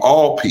welcome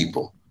all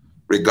people,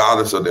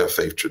 regardless of their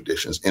faith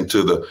traditions,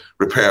 into the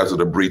repairs of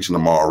the breach and the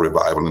moral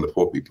revival in the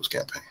Poor People's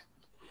Campaign.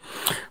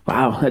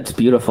 Wow, that's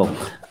beautiful.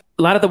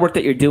 A lot of the work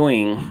that you're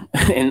doing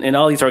in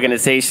all these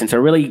organizations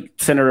are really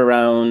centered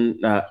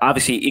around,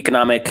 obviously,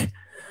 economic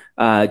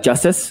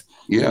justice.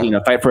 Yeah.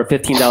 Fight for a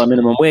 $15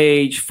 minimum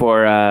wage,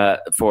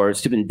 for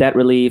student debt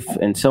relief,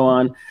 and so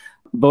on.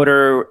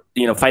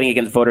 Fighting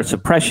against voter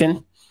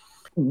suppression.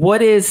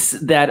 What is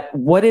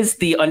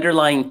the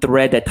underlying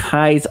thread that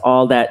ties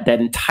all that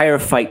entire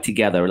fight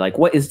together? Like,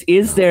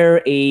 is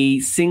there a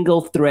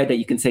single thread that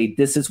you can say,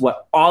 this is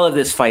what all of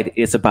this fight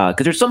is about?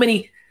 Because there's so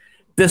many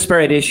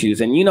disparate issues.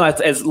 And,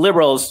 as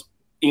liberals,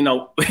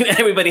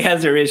 everybody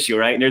has their issue,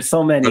 right? And there's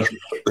so many.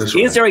 That's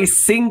right. Is there a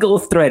single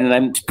thread? And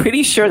I'm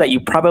pretty sure that you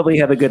probably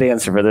have a good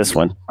answer for this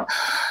one.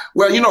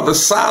 Well, the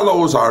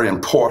silos are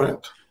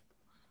important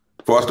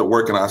for us to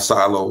work in our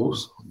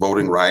silos: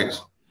 voting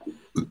rights,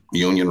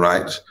 union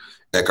rights,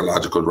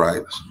 ecological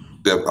rights.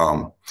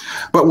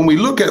 But when we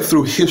look at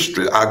through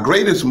history, our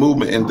greatest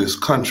movement in this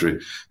country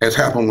has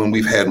happened when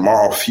we've had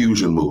moral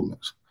fusion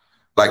movements,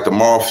 like the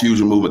moral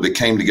fusion movement that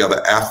came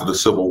together after the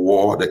Civil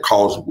War that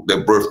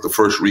birthed the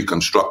first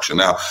Reconstruction.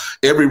 Now,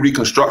 every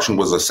Reconstruction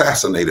was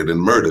assassinated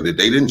and murdered.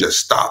 They didn't just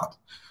stop.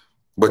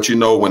 But,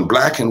 when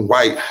black and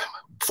white,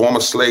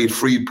 former slave,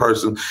 freed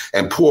person,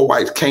 and poor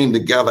whites came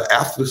together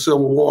after the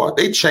Civil War,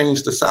 they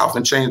changed the South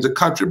and changed the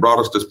country, brought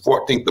us the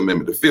 14th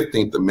Amendment, the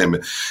 15th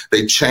Amendment.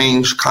 They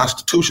changed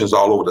constitutions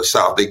all over the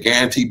South. They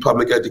guaranteed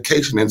public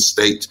education in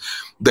states.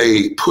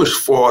 They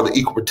pushed for the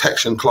equal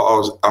protection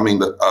clause,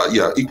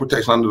 equal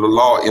protection under the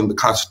law in the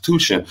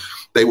Constitution.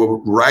 They were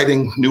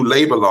writing new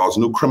labor laws,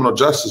 new criminal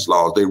justice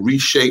laws. They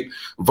reshaped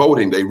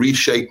voting. They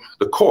reshaped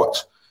the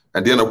courts.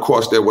 And then, of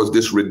course, there was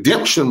this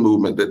redemption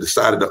movement that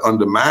decided to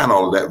undermine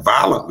all of that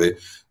violently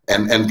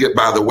and get,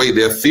 by the way,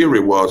 their theory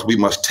was we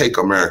must take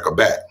America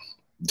back.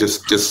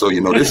 Just so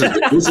you know, this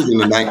is in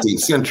the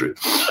 19th century.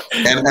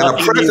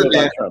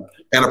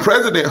 And a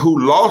president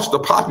who lost the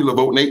popular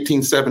vote in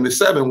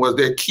 1877 was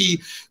their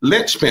key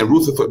linchpin,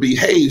 Rutherford B.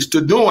 Hayes,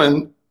 to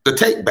doing the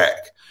take back.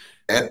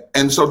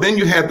 And so then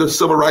you had the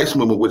civil rights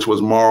movement, which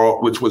was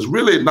moral, which was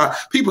really not,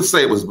 people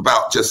say it was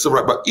about just civil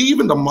rights, but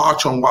even the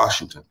March on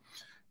Washington.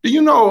 Do you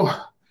know,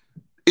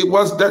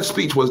 that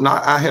speech was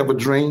not "I Have a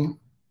Dream"?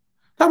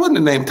 That wasn't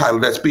the name title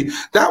of that speech.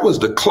 That was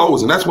the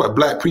closing. That's what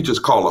black preachers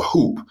call a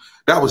hoop.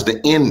 That was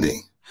the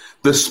ending.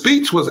 The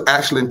speech was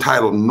actually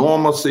entitled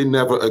 "Normalcy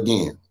Never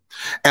Again."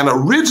 And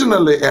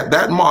originally at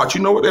that march,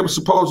 you know what they were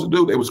supposed to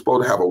do? They were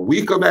supposed to have a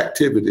week of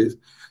activities,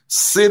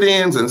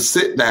 sit-ins and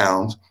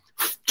sit-downs,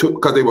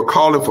 because they were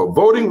calling for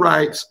voting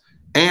rights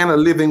and a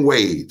living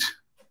wage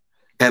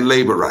and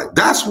labor rights.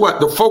 That's what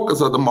the focus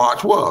of the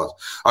march was.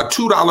 A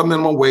 $2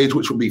 minimum wage,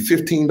 which would be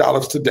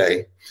 $15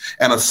 today,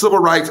 and a Civil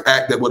Rights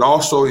Act that would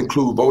also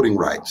include voting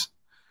rights.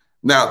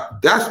 Now,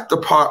 that's the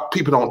part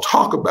people don't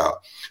talk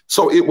about.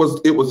 So it was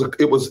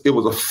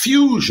a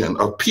fusion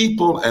of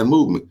people and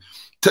movement.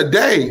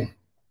 Today,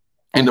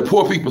 in the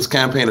Poor People's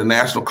Campaign, a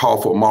national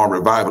call for a moral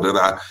revival that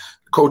I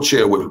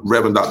co-chair with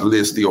Reverend Dr.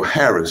 Liz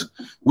Theo-Harris,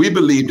 we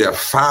believe there are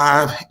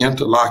 5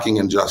 interlocking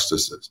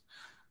injustices.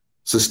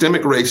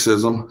 Systemic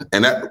racism,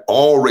 and that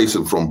all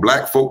racism, from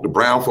black folk to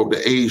brown folk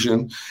to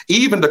Asian,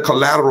 even the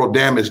collateral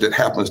damage that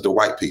happens to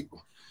white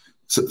people.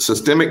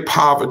 Systemic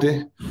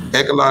poverty,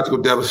 ecological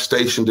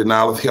devastation,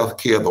 denial of health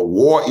care, the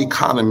war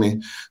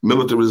economy,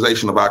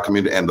 militarization of our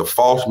community, and the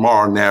false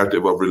moral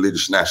narrative of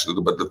religious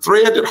nationalism. But the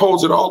thread that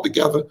holds it all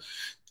together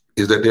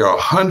is that there are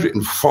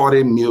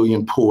 140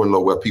 million poor and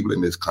low-wealth people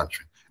in this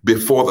country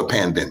before the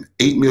pandemic,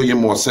 8 million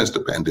more since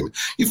the pandemic.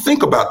 You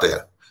think about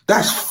that.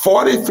 That's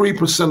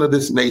 43% of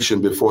this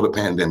nation before the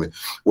pandemic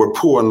were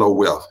poor and low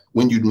wealth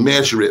when you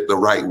measure it the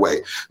right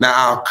way. Now,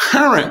 our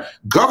current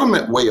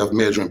government way of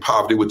measuring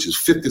poverty, which is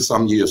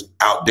 50-some years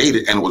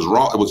outdated and was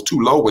wrong, it was too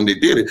low when they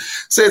did it,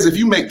 says if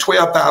you make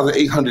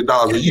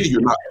 $12,800 a year,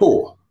 you're not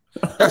poor.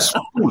 That's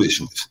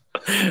foolishness.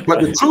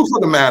 But the truth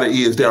of the matter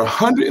is there are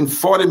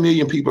 140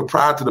 million people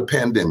prior to the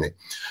pandemic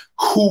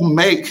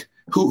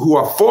who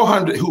are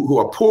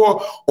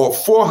poor or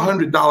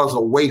 $400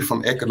 away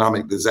from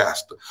economic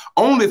disaster.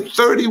 Only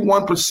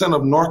 31%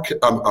 of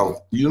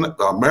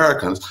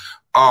Americans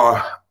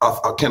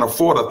can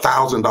afford a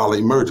 $1,000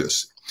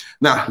 emergency.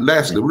 Now,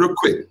 lastly, real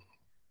quick,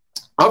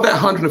 of that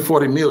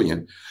 140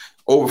 million,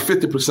 over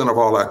 50% of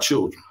all our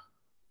children.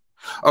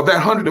 Of that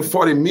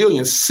 140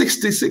 million,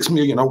 66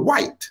 million are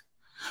white,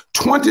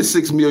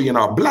 26 million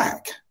are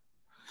black.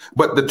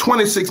 But the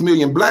 26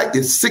 million black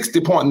is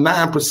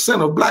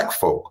 60.9% of black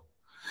folk.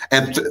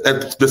 And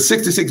the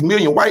 66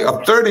 million white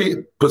are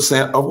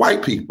 30% of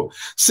white people,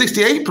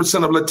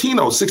 68% of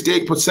Latinos,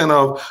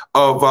 68%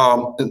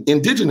 of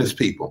indigenous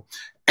people.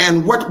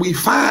 And what we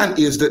find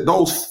is that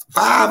those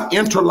 5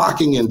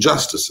 interlocking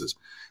injustices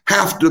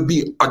have to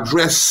be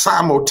addressed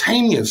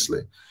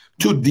simultaneously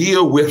to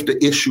deal with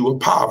the issue of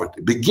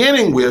poverty,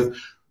 beginning with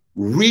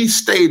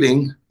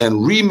restating and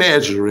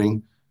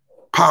remeasuring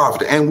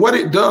poverty. And what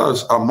it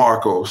does,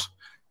 Marcos,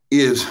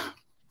 is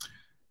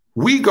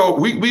we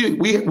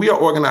are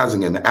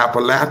organizing in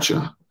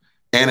Appalachia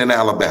and in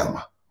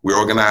Alabama. We're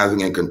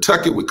organizing in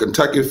Kentucky with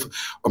Kentucky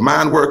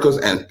mine workers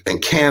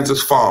and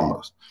Kansas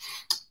farmers.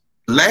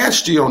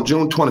 Last year on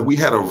June 20th, we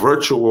had a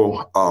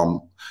virtual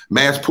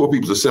Mass Poor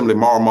People's Assembly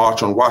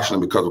March on Washington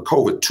because of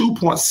COVID.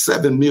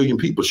 2.7 million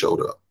people showed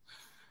up.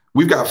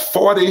 We've got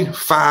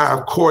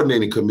 45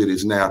 coordinating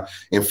committees now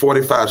in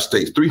 45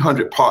 states,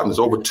 300 partners,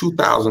 over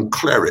 2,000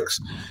 clerics.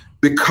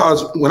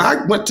 Because when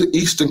I went to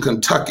Eastern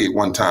Kentucky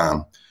one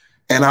time,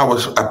 and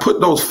I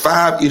put those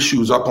 5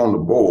 issues up on the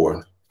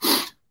board,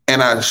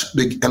 and I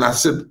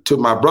said to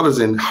my brothers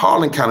in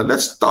Harlan County,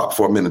 let's stop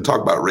for a minute and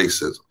talk about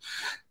racism.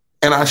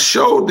 And I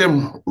showed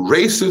them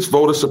racist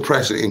voter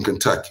suppression in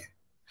Kentucky.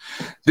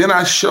 Then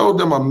I showed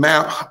them a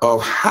map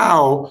of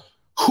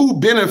who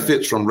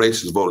benefits from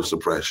racist voter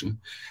suppression,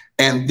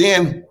 and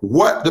then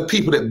what the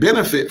people that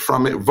benefit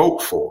from it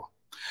vote for.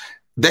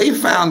 They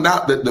found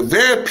out that the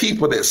very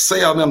people that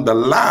sell them the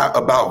lie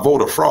about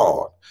voter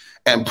fraud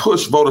and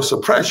push voter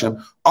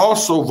suppression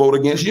also vote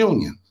against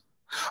unions,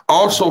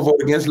 also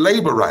vote against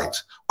labor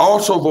rights,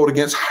 also vote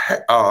against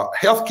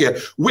health care,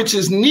 which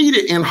is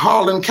needed in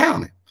Harlan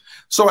County.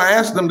 So I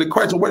asked them the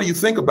question, what do you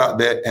think about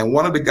that? And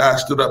one of the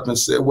guys stood up and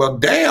said, well,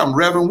 damn,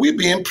 Reverend, we're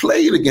being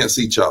played against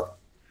each other.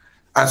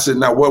 I said,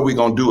 now what are we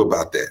going to do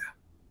about that?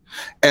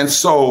 And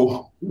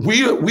so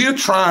we're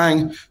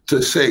trying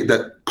to say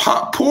that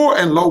poor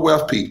and low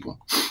wealth people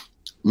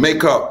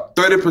make up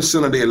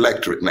 30% of the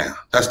electorate now.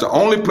 That's the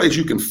only place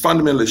you can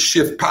fundamentally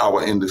shift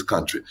power in this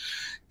country.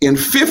 In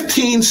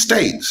 15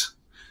 states,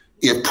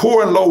 if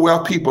poor and low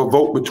wealth people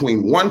vote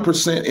between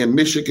 1% in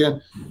Michigan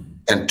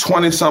and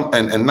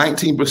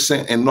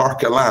 19% in North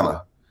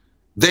Carolina,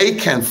 they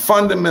can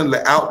fundamentally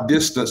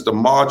outdistance the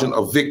margin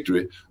of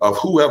victory of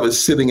whoever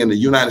is sitting in the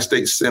United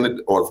States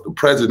Senate or the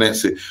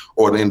presidency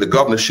or in the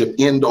governorship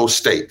in those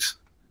states.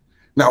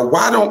 Now,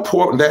 why don't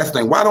poor and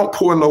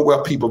low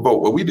wealth people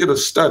vote? Well, we did a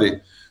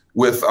study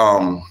with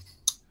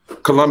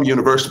Columbia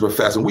University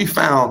professor, and we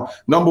found,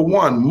 number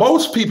one,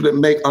 most people that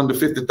make under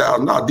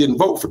 $50,000 didn't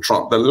vote for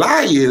Trump. The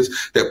lie is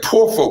that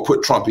poor folk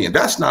put Trump in.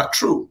 That's not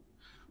true.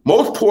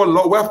 Most poor and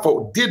low wealth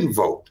folk didn't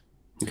vote.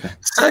 Okay.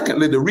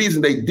 Secondly, the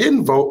reason they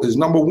didn't vote is,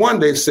 number one,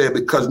 they said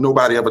because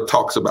nobody ever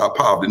talks about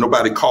poverty.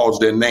 Nobody calls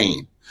their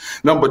name.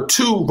 Number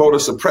two, voter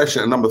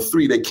suppression. And number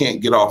three, they can't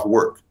get off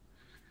work.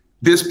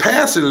 This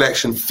past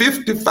election,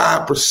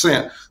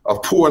 55%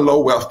 of poor and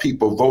low wealth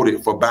people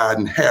voted for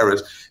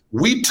Biden-Harris.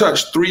 We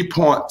touched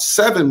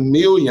 3.7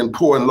 million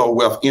poor and low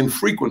wealth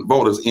infrequent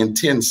voters in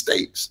 10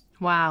 states.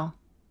 Wow.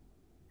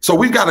 So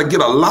we've got to get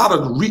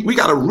we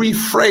got to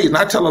rephrase. And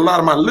I tell a lot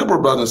of my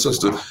liberal brothers and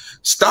sisters,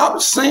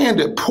 stop saying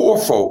that poor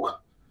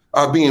folk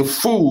are being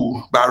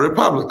fooled by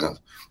Republicans.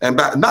 And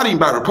not even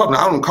by Republicans.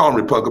 I don't call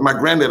them Republicans. My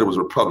granddaddy was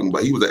a Republican,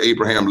 but he was an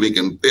Abraham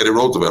Lincoln, Teddy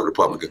Roosevelt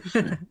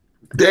Republican.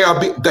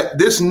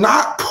 This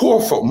not poor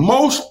folk.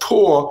 Most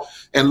poor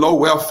and low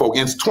wealth folk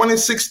in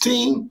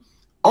 2016,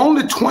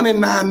 only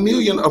 29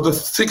 million of the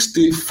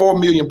 64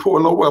 million poor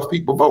and low wealth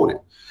people voted.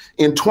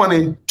 In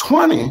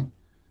 2020,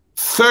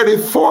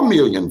 34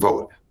 million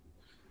voted.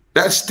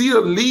 That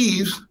still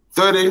leaves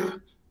 30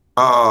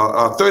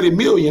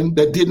 million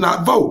that did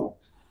not vote.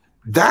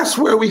 That's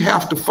where we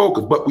have to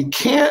focus, but we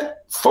can't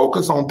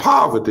focus on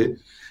poverty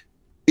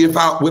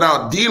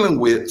without dealing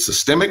with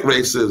systemic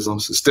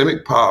racism,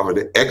 systemic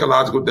poverty,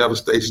 ecological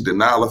devastation,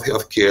 denial of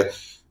health care,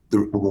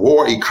 the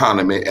war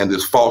economy, and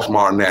this false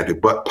moral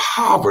narrative. But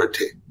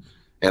poverty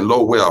and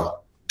low wealth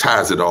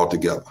ties it all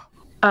together.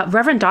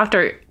 Reverend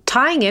Doctor,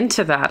 tying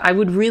into that, I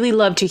would really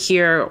love to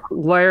hear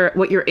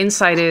what your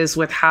insight is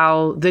with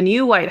how the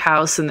new White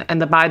House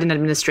and the Biden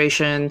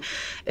administration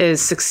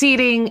is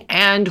succeeding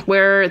and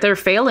where they're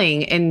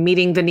failing in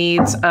meeting the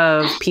needs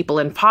of people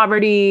in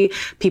poverty,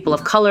 people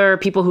of color,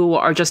 people who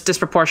are just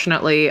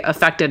disproportionately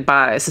affected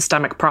by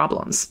systemic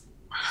problems.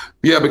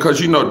 Yeah, because,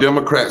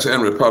 Democrats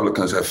and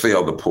Republicans have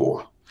failed the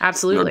poor.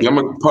 Absolutely.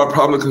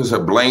 Republicans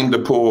have blamed the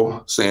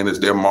poor, saying it's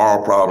their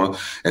moral problem,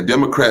 and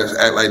Democrats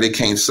act like they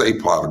can't say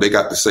poverty. They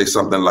got to say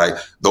something like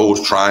those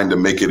trying to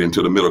make it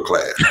into the middle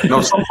class.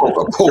 Some folk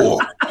are poor.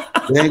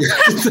 I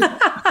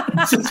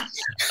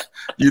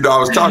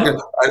was talking.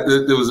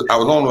 I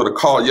was on with a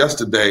call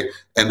yesterday,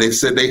 and they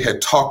said they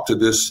had talked to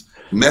this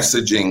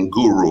messaging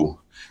guru,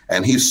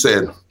 and he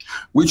said,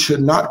 we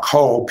should not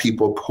call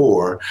people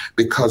poor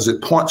because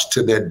it points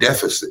to their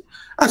deficit.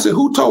 I said,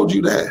 who told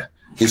you that?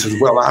 He says,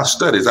 well, I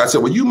studied. I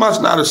said, well, you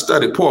must not have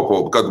studied poor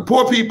folk, because the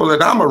poor people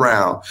that I'm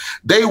around,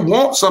 they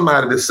want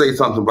somebody to say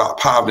something about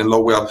poverty and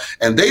low wealth,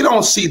 and they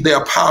don't see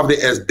their poverty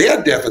as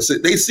their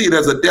deficit. They see it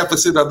as a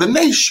deficit of the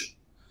nation.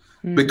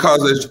 Mm-hmm.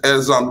 Because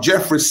as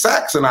Jeffrey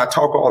Sachs and I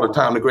talk all the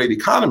time, the great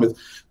economist,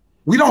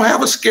 we don't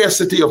have a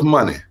scarcity of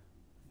money,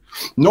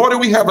 nor do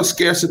we have a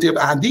scarcity of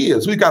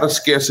ideas. We got a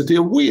scarcity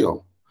of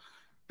will.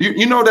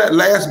 You know that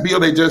last bill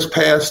they just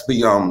passed,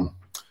 the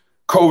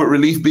COVID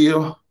relief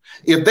bill?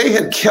 If they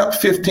had kept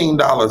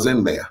 $15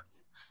 in there,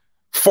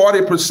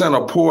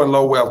 40% of poor and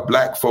low wealth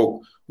Black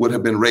folk would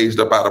have been raised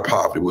up out of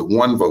poverty with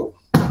one vote.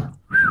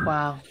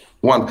 Wow.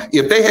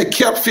 If they had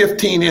kept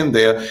 15 in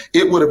there,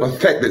 it would have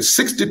affected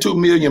 62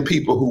 million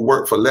people who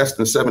work for less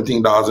than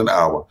 $17 an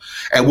hour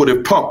and would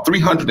have pumped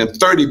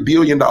 $330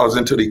 billion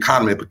into the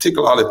economy,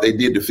 particularly if they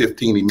did the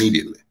 15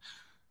 immediately.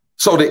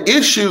 So the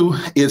issue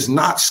is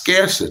not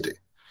scarcity.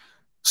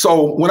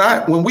 So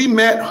when we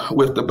met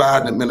with the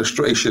Biden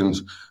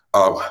administration's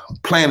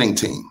planning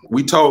team,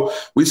 we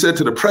said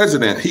to the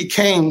president, he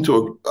came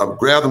to a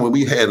gathering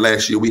we had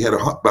last year. We had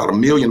about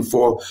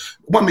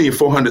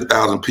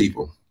 1,400,000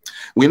 people.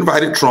 We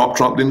invited Trump.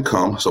 Trump didn't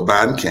come, so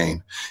Biden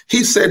came.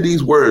 He said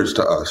these words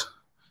to us: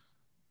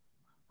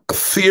 a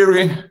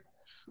theory,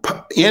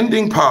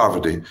 ending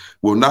poverty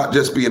will not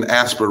just be an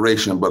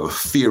aspiration, but a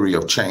theory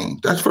of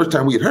change. That's the first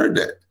time we had heard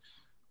that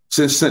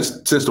since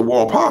the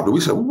war on poverty. We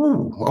said,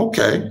 ooh,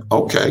 okay,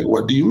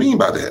 what do you mean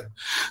by that?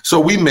 So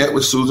we met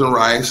with Susan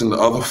Rice and the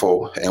other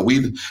folk, and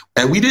we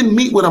didn't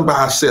meet with them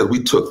by ourselves.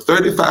 We took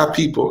 35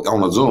 people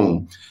on a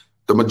Zoom,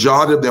 the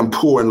majority of them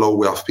poor and low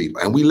wealth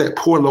people, and we let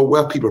poor and low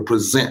wealth people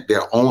present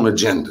their own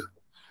agenda.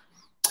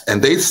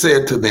 And they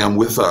said to them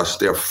with us,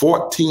 there are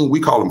 14, we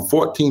call them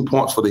 14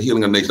 points for the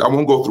healing of nations. I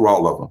won't go through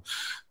all of them.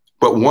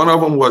 But one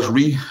of them was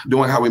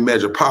redoing how we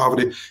measure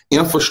poverty,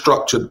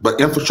 infrastructure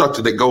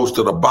that goes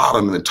to the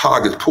bottom and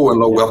targets poor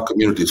and low wealth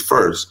communities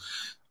first,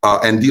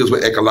 and deals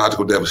with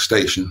ecological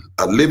devastation,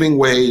 a living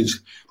wage,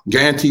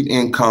 guaranteed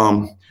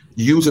income,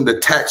 using the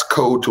tax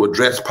code to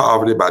address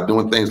poverty by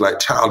doing things like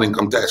child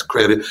income tax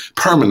credit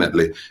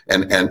permanently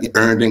and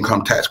earned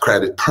income tax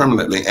credit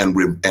permanently and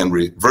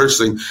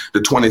reversing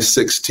the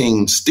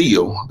 2016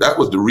 steal. That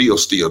was the real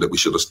steal that we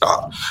should have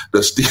stopped.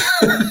 The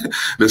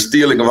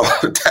stealing of all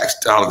the tax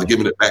dollars and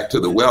giving it back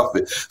to the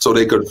wealthy so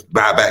they could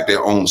buy back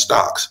their own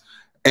stocks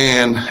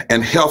and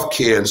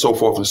healthcare and so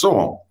forth and so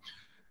on.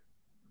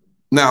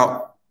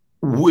 Now,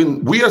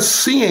 when we are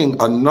seeing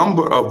a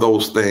number of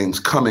those things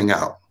coming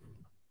out,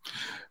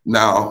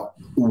 now,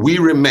 we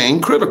remain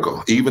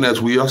critical, even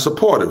as we are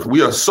supportive.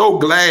 We are so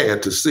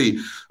glad to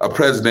see a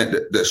president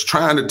that's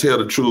trying to tell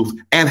the truth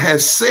and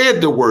has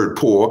said the word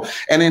poor.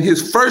 And in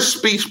his first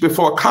speech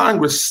before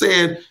Congress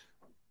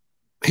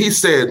he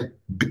said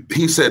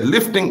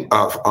lifting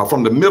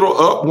from the middle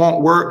up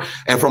won't work,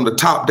 and from the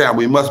top down,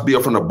 we must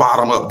build from the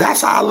bottom up.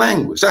 That's our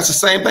language. That's the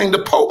same thing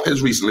the Pope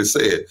has recently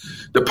said.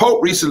 The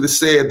Pope recently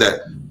said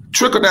that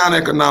trickle-down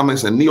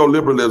economics and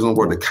neoliberalism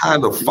were the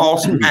kind of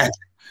false magic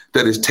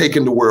that is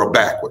taking the world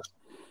backwards.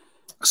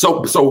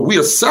 So we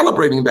are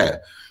celebrating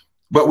that.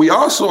 But we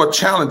also are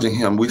challenging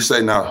him. We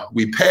say, now,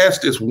 we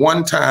passed this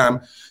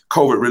one-time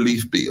COVID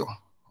relief bill,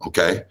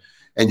 okay?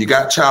 And you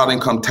got child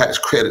income tax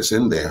credits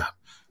in there,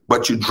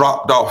 but you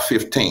dropped off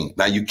 15.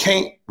 Now, you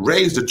can't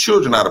raise the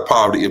children out of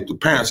poverty if the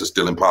parents are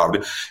still in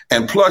poverty.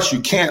 And plus, you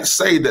can't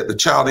say that the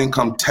child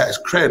income tax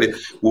credit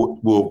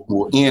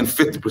will end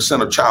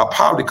 50% of child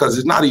poverty because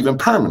it's not even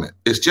permanent.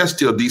 It's just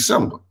till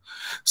December.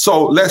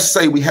 So let's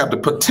say we have the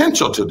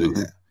potential to do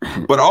that.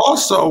 But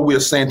also we're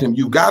saying to him,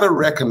 you got to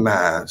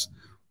recognize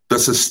the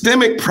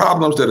systemic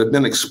problems that have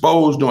been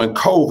exposed during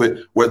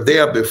COVID were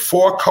there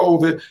before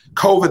COVID.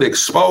 COVID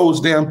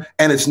exposed them,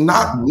 and it's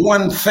not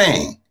one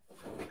thing.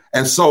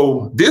 And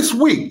so this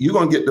week, you're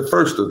going to get the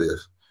first of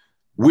this.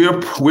 We're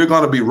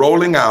going to be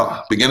rolling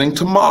out, beginning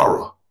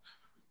tomorrow,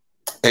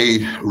 a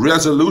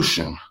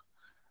resolution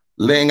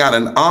laying out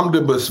an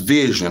omnibus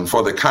vision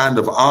for the kind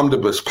of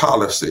omnibus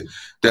policy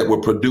that will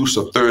produce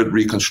a third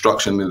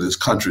reconstruction in this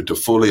country to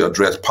fully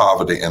address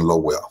poverty and low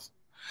wealth.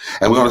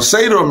 And we're going to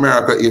say to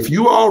America, if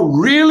you all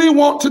really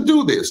want to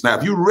do this, now,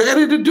 if you're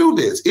ready to do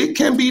this, it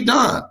can be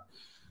done.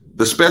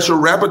 The special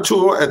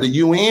rapporteur at the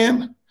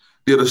UN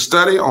did a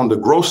study on the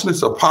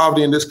grossness of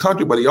poverty in this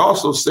country, but he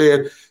also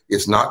said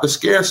it's not the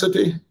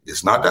scarcity,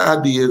 it's not the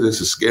ideas, it's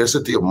the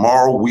scarcity of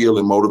moral will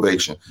and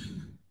motivation.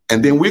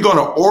 And then we're going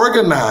to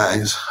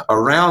organize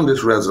around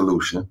this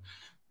resolution.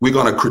 We're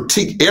going to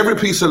critique every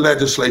piece of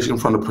legislation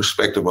from the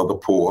perspective of the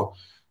poor.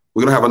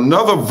 We're going to have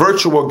another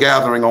virtual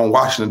gathering on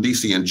Washington,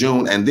 D.C. in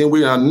June. And then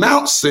we're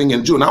announcing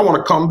in June. I want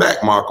to come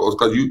back, Marcos,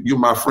 because you're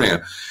my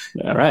friend.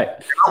 All right.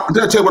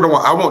 I'll tell you what I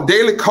want. I want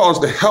Daily Cause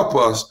to help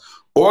us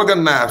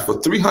organize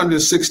for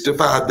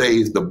 365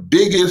 days the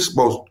biggest,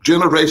 most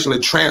generationally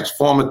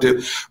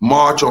transformative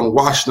march on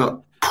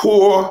Washington.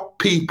 Poor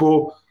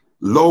people,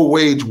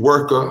 low-wage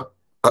worker,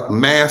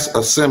 mass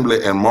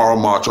assembly and moral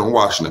march on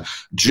Washington,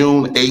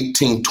 June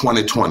 18,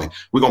 2020.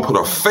 We're going to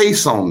put a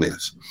face on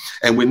this.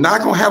 And we're not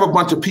going to have a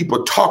bunch of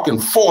people talking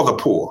for the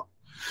poor.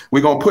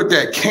 We're going to put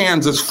that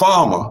Kansas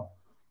farmer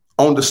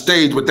on the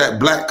stage with that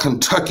Black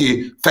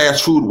Kentucky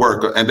fast food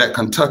worker and that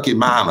Kentucky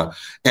miner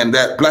and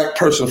that Black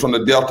person from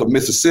the Delta of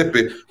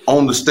Mississippi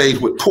on the stage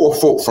with poor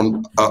folk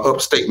from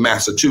upstate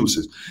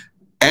Massachusetts.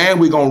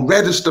 And we're going to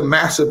register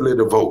massively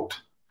to vote.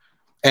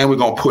 And we're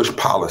going to push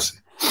policy.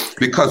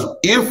 Because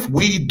if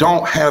we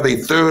don't have a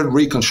third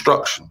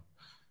reconstruction,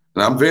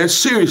 and I'm very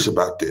serious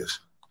about this,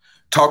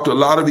 talked to a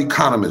lot of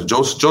economists.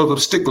 Joseph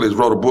Stiglitz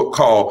wrote a book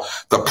called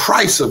The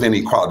Price of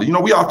Inequality. You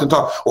know, we often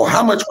talk, well,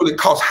 how much will it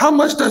cost? How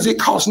much does it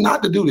cost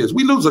not to do this?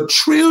 We lose $1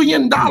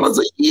 trillion a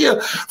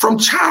year from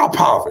child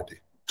poverty.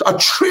 $1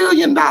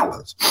 trillion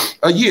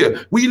a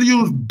year. We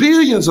lose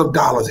billions of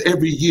dollars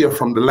every year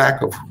from the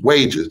lack of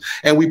wages.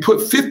 And we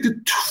put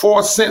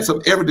 54 cents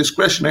of every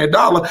discretionary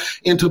dollar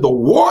into the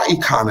war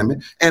economy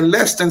and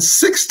less than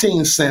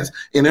 16 cents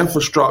in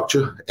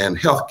infrastructure and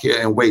healthcare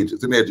and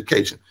wages and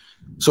education.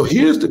 So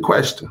here's the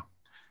question.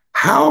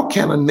 How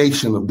can a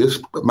nation of this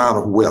amount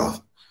of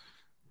wealth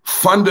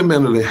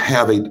fundamentally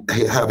have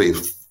a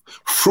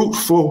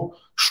fruitful,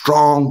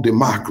 strong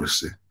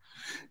democracy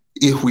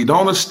if we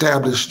don't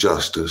establish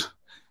justice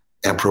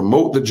and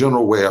promote the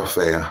general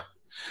welfare,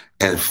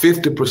 and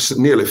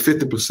nearly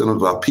 50%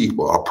 of our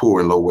people are poor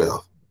and low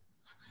wealth?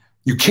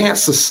 You can't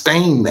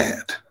sustain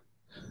that.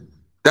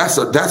 That's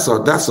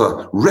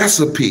a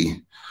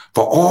recipe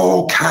for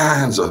all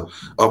kinds of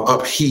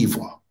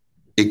upheaval.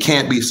 It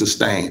can't be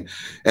sustained.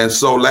 And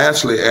so,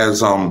 lastly,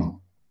 as my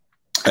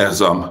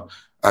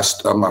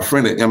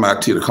friend at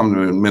MIT, to come to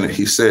me in a minute,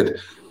 he said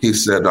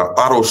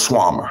Otto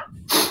Schwammer.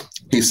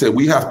 He said,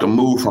 we have to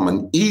move from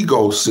an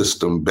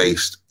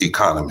ecosystem-based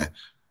economy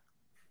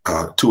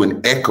to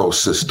an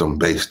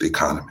ecosystem-based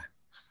economy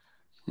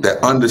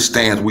that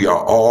understands we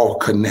are all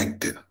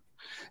connected.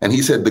 And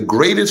he said, the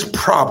greatest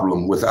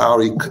problem with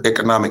our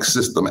economic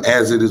system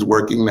as it is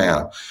working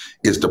now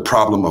is the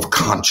problem of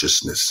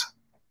consciousness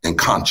and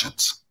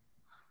conscience.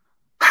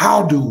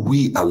 How do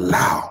we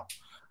allow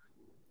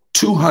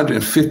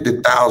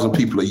 250,000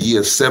 people a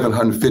year,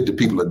 750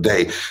 people a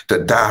day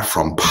to die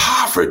from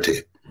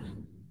poverty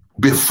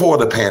before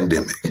the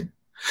pandemic?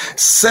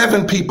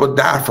 7 people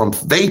die from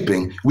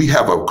vaping. We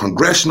have a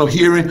congressional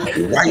hearing,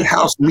 White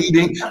House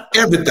meeting,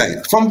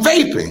 everything from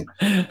vaping.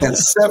 And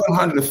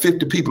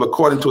 750 people,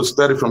 according to a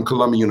study from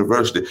Columbia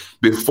University,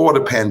 before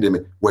the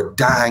pandemic were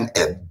dying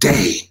a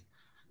day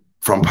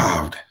from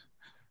poverty.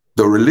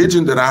 The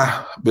religion that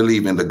I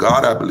believe in, the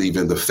God I believe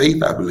in, the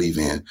faith I believe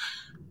in,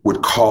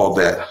 would call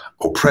that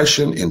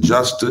oppression,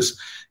 injustice,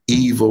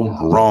 evil,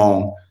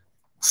 wrong,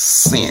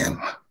 sin,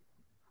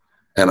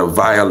 and a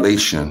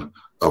violation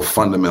of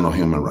fundamental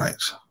human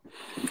rights.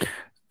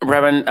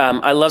 Reverend,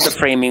 I love the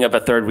framing of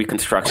a third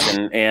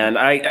Reconstruction, and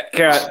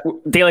Kara,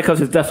 Daily Kos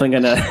is definitely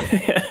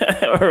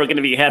we're going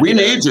to be happy. We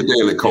need you,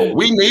 Daily Kos.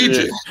 We need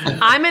you.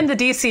 I'm in the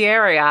DC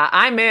area.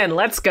 I'm in.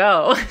 Let's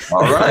go.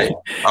 All right.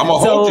 I'm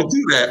going to hold you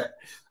to that.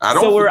 I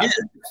don't forget.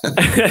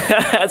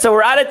 So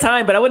we're out of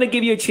time, but I want to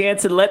give you a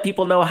chance to let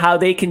people know how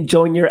they can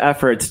join your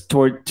efforts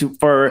for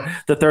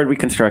the third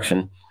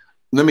Reconstruction.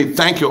 Let me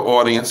thank your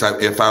audience.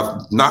 If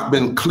I've not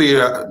been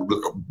clear,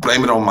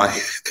 blame it on my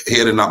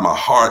head and not my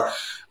heart,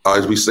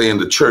 as we say in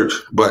the church.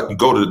 But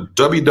go to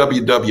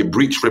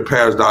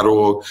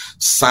www.breachrepairs.org,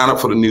 sign up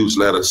for the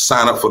newsletter,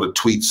 sign up for the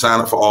tweet,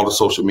 sign up for all the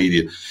social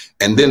media.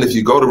 And then if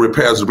you go to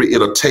Repairs,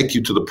 it'll take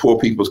you to the Poor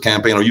People's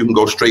Campaign, or you can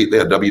go straight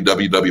there,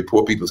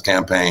 www.Poor People's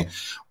Campaign.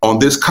 On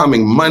this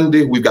coming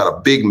Monday, we've got a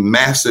big,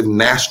 massive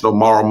National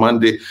Moral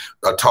Monday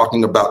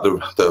talking about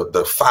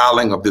the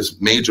filing of this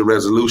major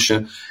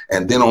resolution.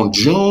 And then on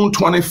June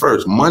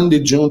 21st, Monday,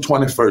 June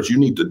 21st, you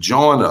need to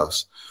join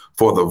us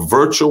for the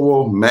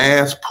virtual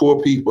mass Poor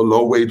People,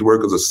 Low Wage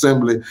Workers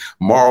Assembly,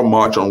 Moral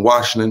March on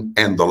Washington,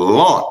 and the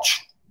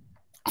launch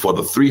for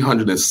the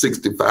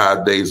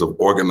 365 days of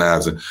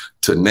organizing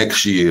to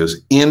next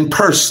year's in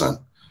person,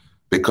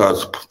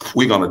 because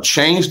we're going to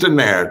change the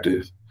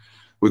narrative.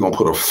 We're going to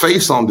put a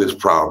face on this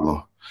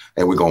problem,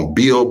 and we're going to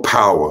build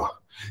power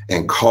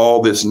and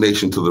call this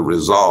nation to the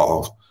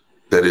resolve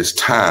that it's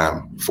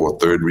time for a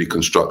third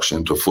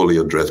Reconstruction to fully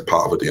address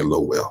poverty and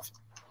low wealth.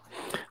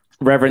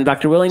 Reverend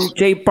Dr. William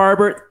J.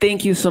 Barber,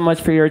 thank you so much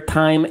for your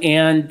time.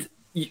 And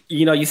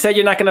you said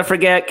you're not going to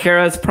forget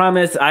Kara's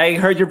promise. I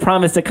heard your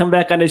promise to come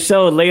back on the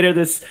show later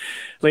this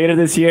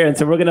year, and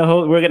so we're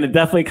gonna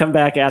definitely come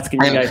back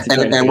asking you guys.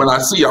 And when I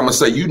see you, I'm gonna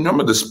say, you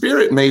remember the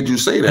Spirit made you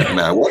say that.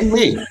 Now, it wasn't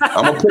me.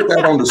 I'm gonna put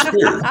that on the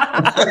Spirit.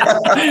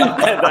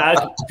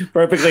 I'm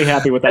perfectly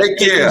happy with that. Take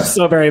care. Thank you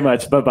so very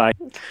much. Bye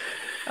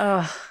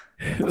bye.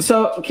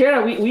 So,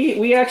 Kara,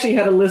 we actually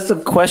had a list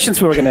of questions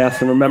we were going to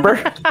ask him,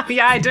 remember?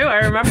 Yeah, I do.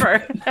 I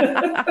remember.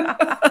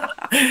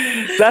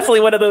 Definitely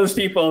one of those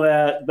people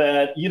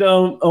that you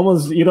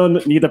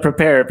don't need to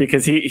prepare,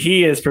 because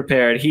he is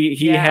prepared.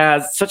 He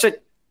has such a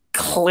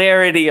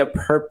clarity of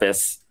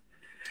purpose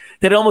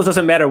that it almost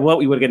doesn't matter what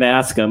we were going to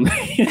ask him.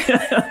 He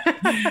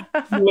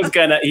was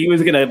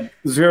gonna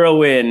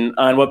zero in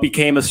on what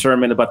became a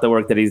sermon about the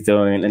work that he's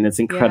doing, and it's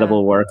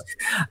incredible work.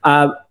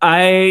 When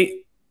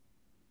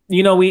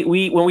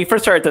we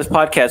first started this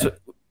podcast,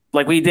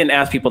 we didn't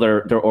ask people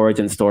their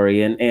origin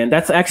story. And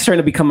that's actually starting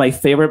to become my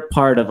favorite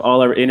part of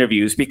all our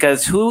interviews,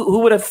 because who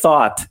would have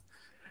thought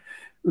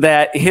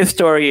that his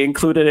story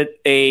included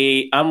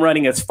I'm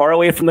running as far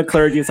away from the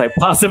clergy as I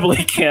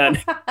possibly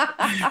can.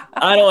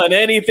 I don't want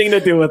anything to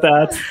do with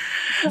that.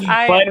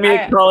 Find me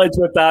a college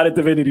without a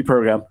divinity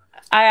program.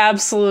 I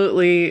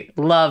absolutely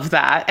love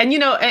that. And,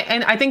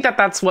 and I think that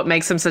that's what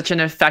makes him such an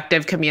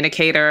effective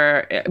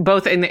communicator,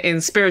 both in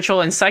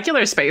spiritual and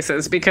secular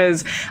spaces,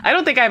 because I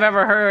don't think I've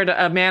ever heard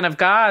a man of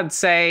God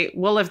say,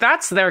 well, if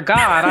that's their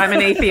God, I'm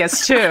an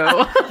atheist too.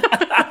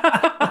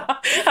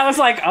 I was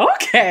like,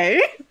 okay.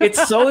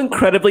 It's so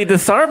incredibly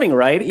disarming,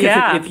 right?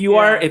 Yeah.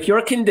 If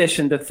you're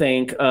conditioned to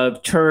think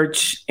of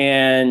church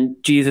and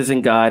Jesus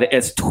and God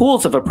as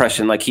tools of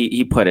oppression, like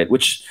he put it,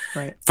 which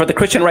for the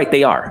Christian right,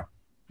 they are.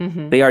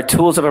 Mm-hmm. They are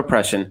tools of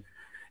oppression.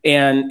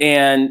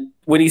 And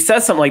when he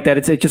says something like that,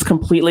 it's just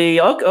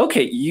completely,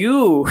 okay,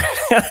 you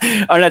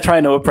are not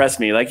trying to oppress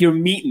me. Like, you're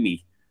meeting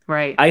me.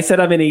 Right. I said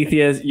I'm an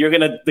atheist. You're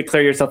going to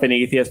declare yourself an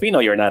atheist. We know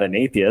you're not an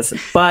atheist.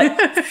 But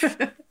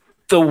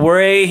the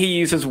way he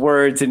uses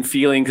words and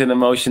feelings and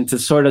emotion to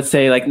sort of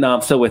say, like, no,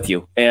 I'm still with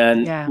you.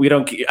 And I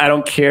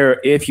don't care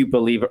if you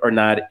believe it or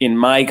not in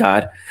my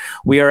God.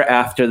 We are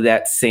after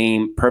that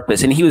same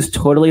purpose. And he was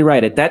totally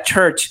right. At that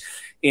church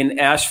in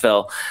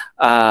Asheville,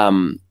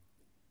 that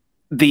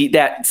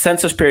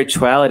sense of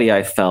spirituality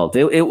I felt,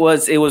 it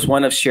was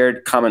one of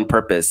shared common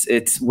purpose.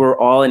 We're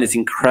all in this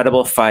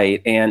incredible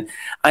fight, and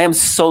I am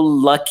so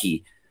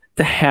lucky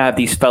to have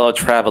these fellow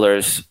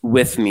travelers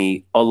with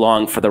me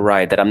along for the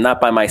ride. That I'm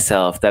not by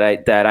myself. That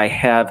I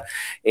have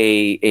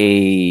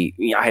I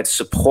had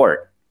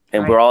support,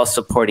 and we're all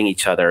supporting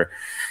each other,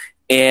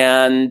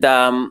 and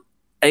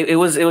It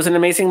was an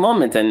amazing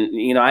moment. And,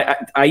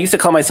 I used to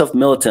call myself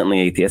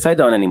militantly atheist. I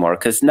don't anymore,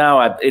 because now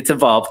it's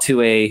evolved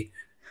to a,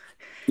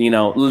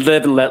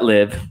 live and let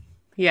live.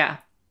 Yeah.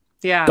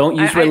 Yeah. Don't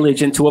use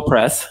religion to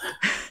oppress.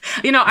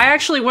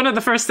 One of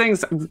the first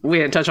things, we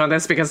didn't touch on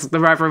this because the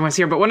Reverend was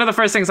here, but one of the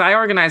first things I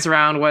organized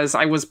around was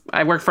I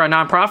worked for a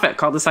nonprofit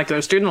called the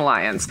Secular Student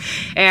Alliance.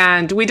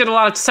 And we did a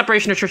lot of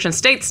separation of church and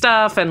state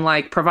stuff, and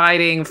like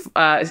providing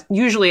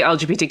usually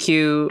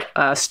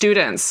LGBTQ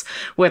students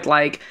with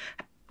like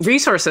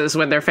resources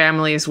when their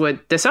families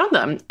would disown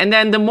them. And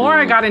then the more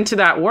I got into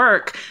that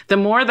work, the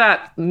more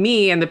that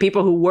me and the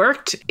people who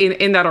worked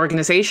in that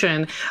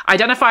organization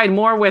identified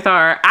more with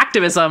our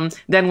activism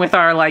than with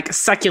our like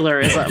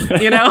secularism,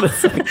 And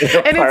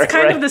it's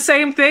kind of the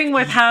same thing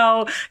with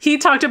how he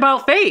talked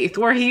about faith,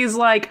 where he's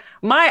like,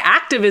 my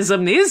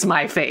activism is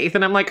my faith.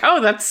 And I'm like,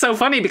 oh, that's so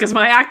funny, because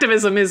my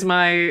activism is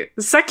my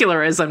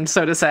secularism,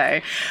 so to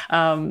say.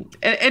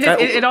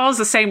 It all is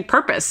the same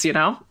purpose,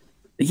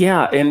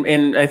 Yeah,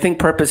 and I think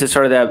purpose is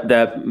sort of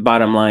that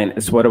bottom line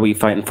is, what are we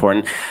fighting for?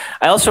 And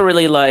I also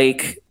really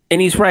like,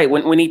 and he's right,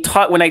 when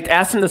I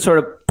asked him to sort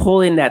of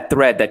pull in that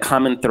thread, that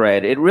common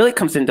thread, it really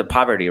comes into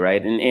poverty,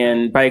 right?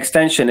 And by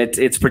extension,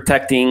 it's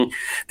protecting,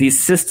 the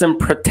system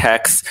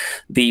protects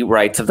the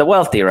rights of the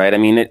wealthy, right? I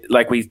mean,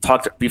 like we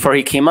talked before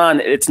he came on,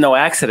 it's no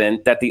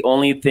accident that the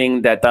only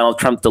thing that Donald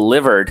Trump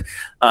delivered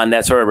on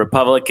that sort of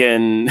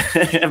Republican,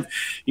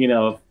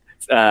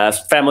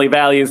 family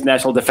values,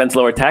 national defense,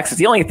 lower taxes.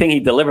 The only thing he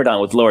delivered on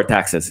was lower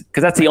taxes,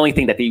 because that's the only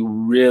thing that they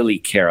really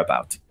care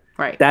about.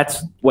 Right.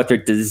 That's what they're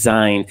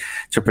designed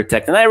to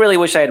protect. And I really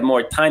wish I had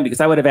more time, because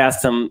I would have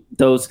asked them,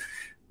 those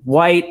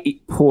white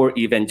poor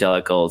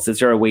evangelicals, is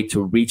there a way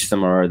to reach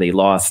them, or are they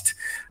lost?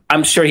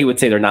 I'm sure he would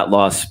say they're not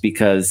lost,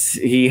 because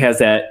he has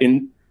that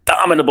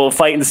indomitable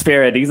fighting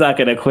spirit. He's not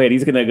going to quit.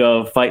 He's going to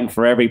go fighting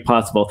for every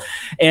possible.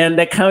 And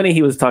that county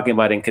he was talking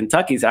about in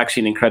Kentucky is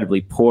actually an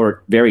incredibly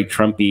poor, very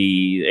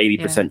Trumpy,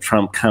 80%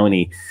 Trump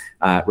county,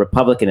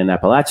 Republican in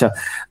Appalachia.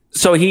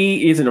 So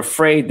he isn't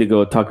afraid to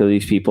go talk to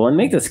these people and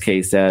make this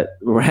case that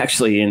we're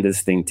actually in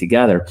this thing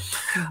together.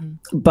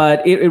 Mm-hmm.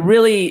 But it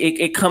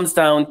really comes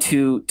down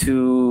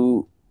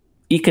to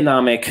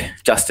economic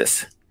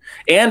justice.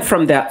 And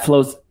from that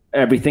flows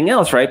everything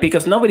else, right?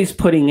 Because nobody's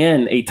putting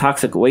in a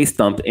toxic waste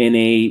dump in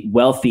a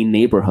wealthy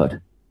neighborhood.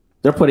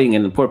 They're putting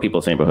in the poor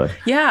people's neighborhood.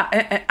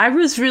 Yeah, I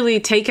was really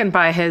taken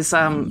by his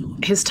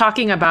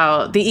talking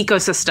about the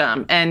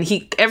ecosystem, and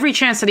every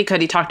chance that he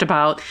could, he talked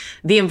about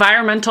the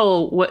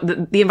environmental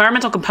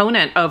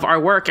component of our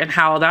work, and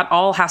how that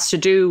all has to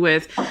do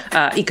with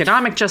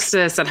economic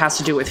justice, that has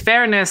to do with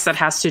fairness, that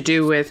has to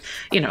do with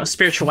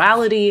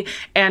spirituality,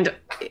 and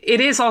it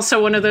is also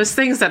one of those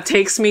things that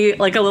takes me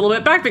like a little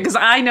bit back, because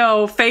I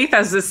know faith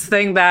as this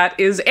thing that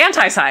is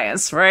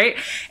anti-science, right?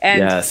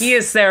 And he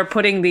is there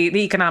putting the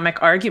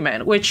economic argument,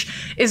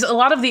 which is a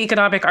lot of the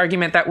economic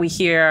argument that we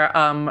hear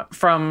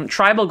from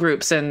tribal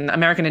groups and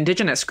American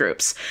indigenous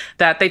groups,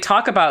 that they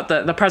talk about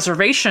the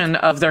preservation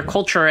of their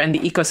culture and the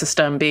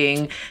ecosystem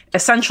being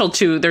essential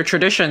to their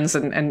traditions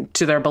and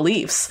to their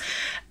beliefs.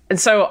 And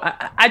so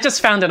I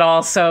just found it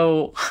all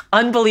so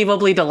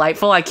unbelievably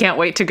delightful. I can't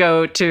wait to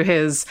go to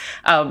his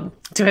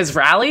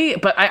rally.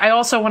 But I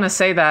also want to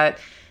say that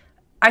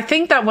I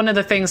think that one of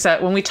the things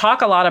that when we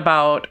talk a lot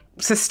about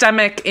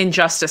systemic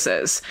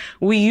injustices,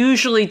 we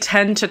usually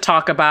tend to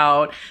talk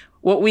about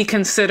what we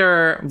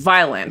consider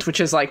violent, which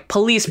is like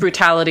police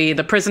brutality,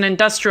 the prison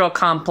industrial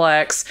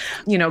complex,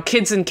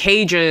 kids in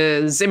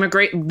cages,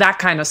 that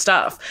kind of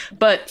stuff.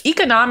 But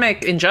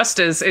economic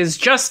injustice is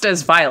just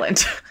as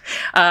violent.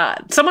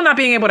 Someone not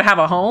being able to have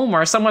a home,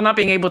 or someone not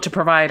being able to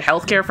provide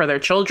healthcare for their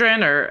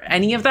children, or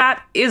any of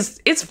that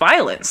it's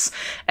violence.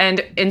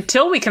 And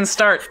until we can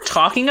start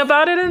talking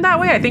about it in that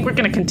way, I think we're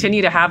going to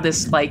continue to have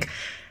this like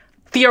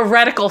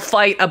theoretical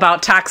fight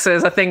about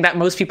taxes, a thing that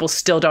most people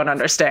still don't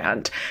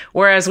understand.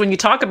 Whereas when you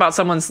talk about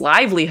someone's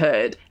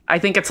livelihood, I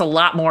think it's a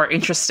lot more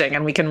interesting,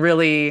 and we can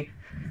really,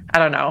 I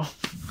don't know,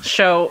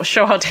 show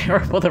how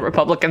terrible the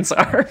Republicans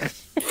are.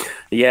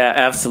 Yeah,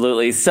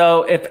 absolutely.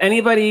 So if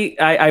anybody,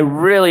 I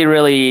really,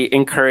 really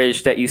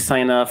encourage that you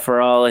sign up for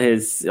all of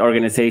his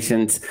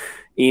organizations'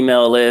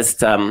 email list,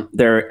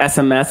 their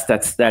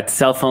SMS, that's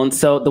cell phone.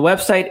 So the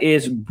website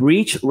is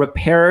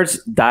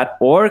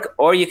breachrepairers.org,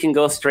 or you can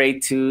go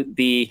straight to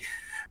the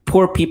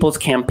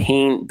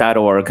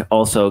poorpeoplescampaign.org,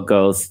 also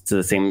goes to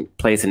the same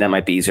place, and that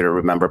might be easier to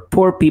remember,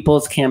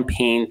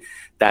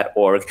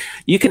 poorpeoplescampaign.org.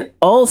 You can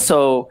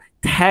also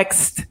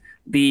text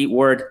the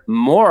word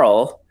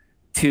moral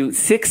to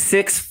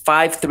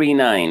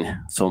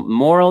 66539. So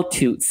moral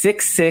to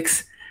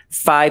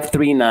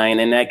 66539,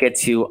 and that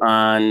gets you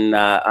on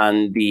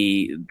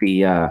the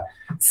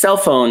cell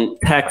phone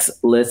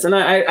text list. And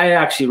I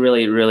actually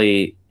really,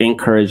 really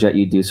encourage that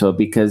you do so,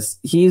 because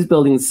he's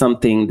building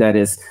something that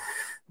is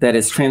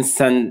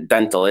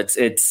transcendental.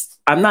 It's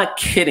I'm not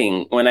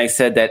kidding when I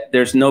said that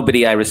there's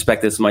nobody I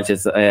respect as much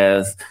as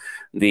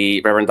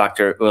the Reverend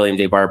Dr. William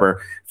J.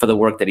 Barber for the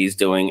work that he's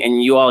doing.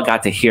 And you all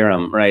got to hear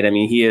him, right? I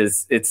mean,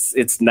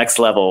 it's next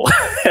level.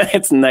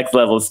 It's next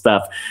level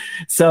stuff.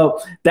 So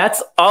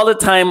that's all the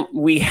time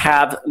we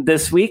have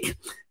this week.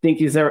 Thank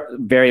you so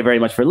very, very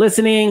much for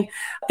listening.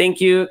 Thank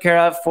you,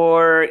 Kara,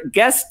 for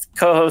guest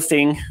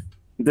co-hosting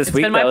this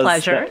week. It's been my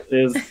pleasure. That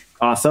is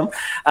awesome.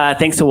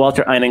 Thanks to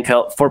Walter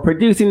Einenkel for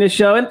producing the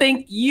show. And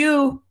thank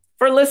you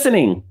for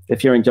listening.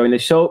 If you're enjoying the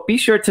show, be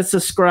sure to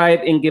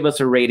subscribe and give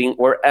us a rating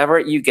wherever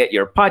you get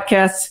your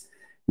podcasts.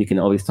 You can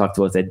always talk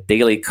to us at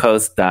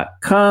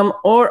dailycoast.com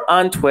or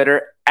on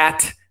Twitter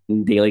at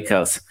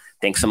dailycoast.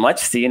 Thanks so much.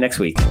 See you next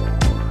week.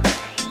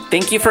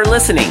 Thank you for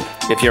listening.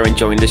 If you're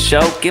enjoying the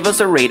show, give us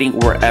a rating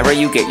wherever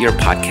you get your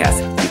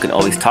podcasts. You can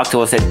always talk to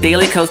us at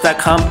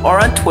dailycoast.com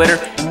or on Twitter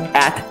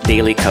at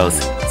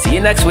dailycoast. See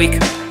you next week.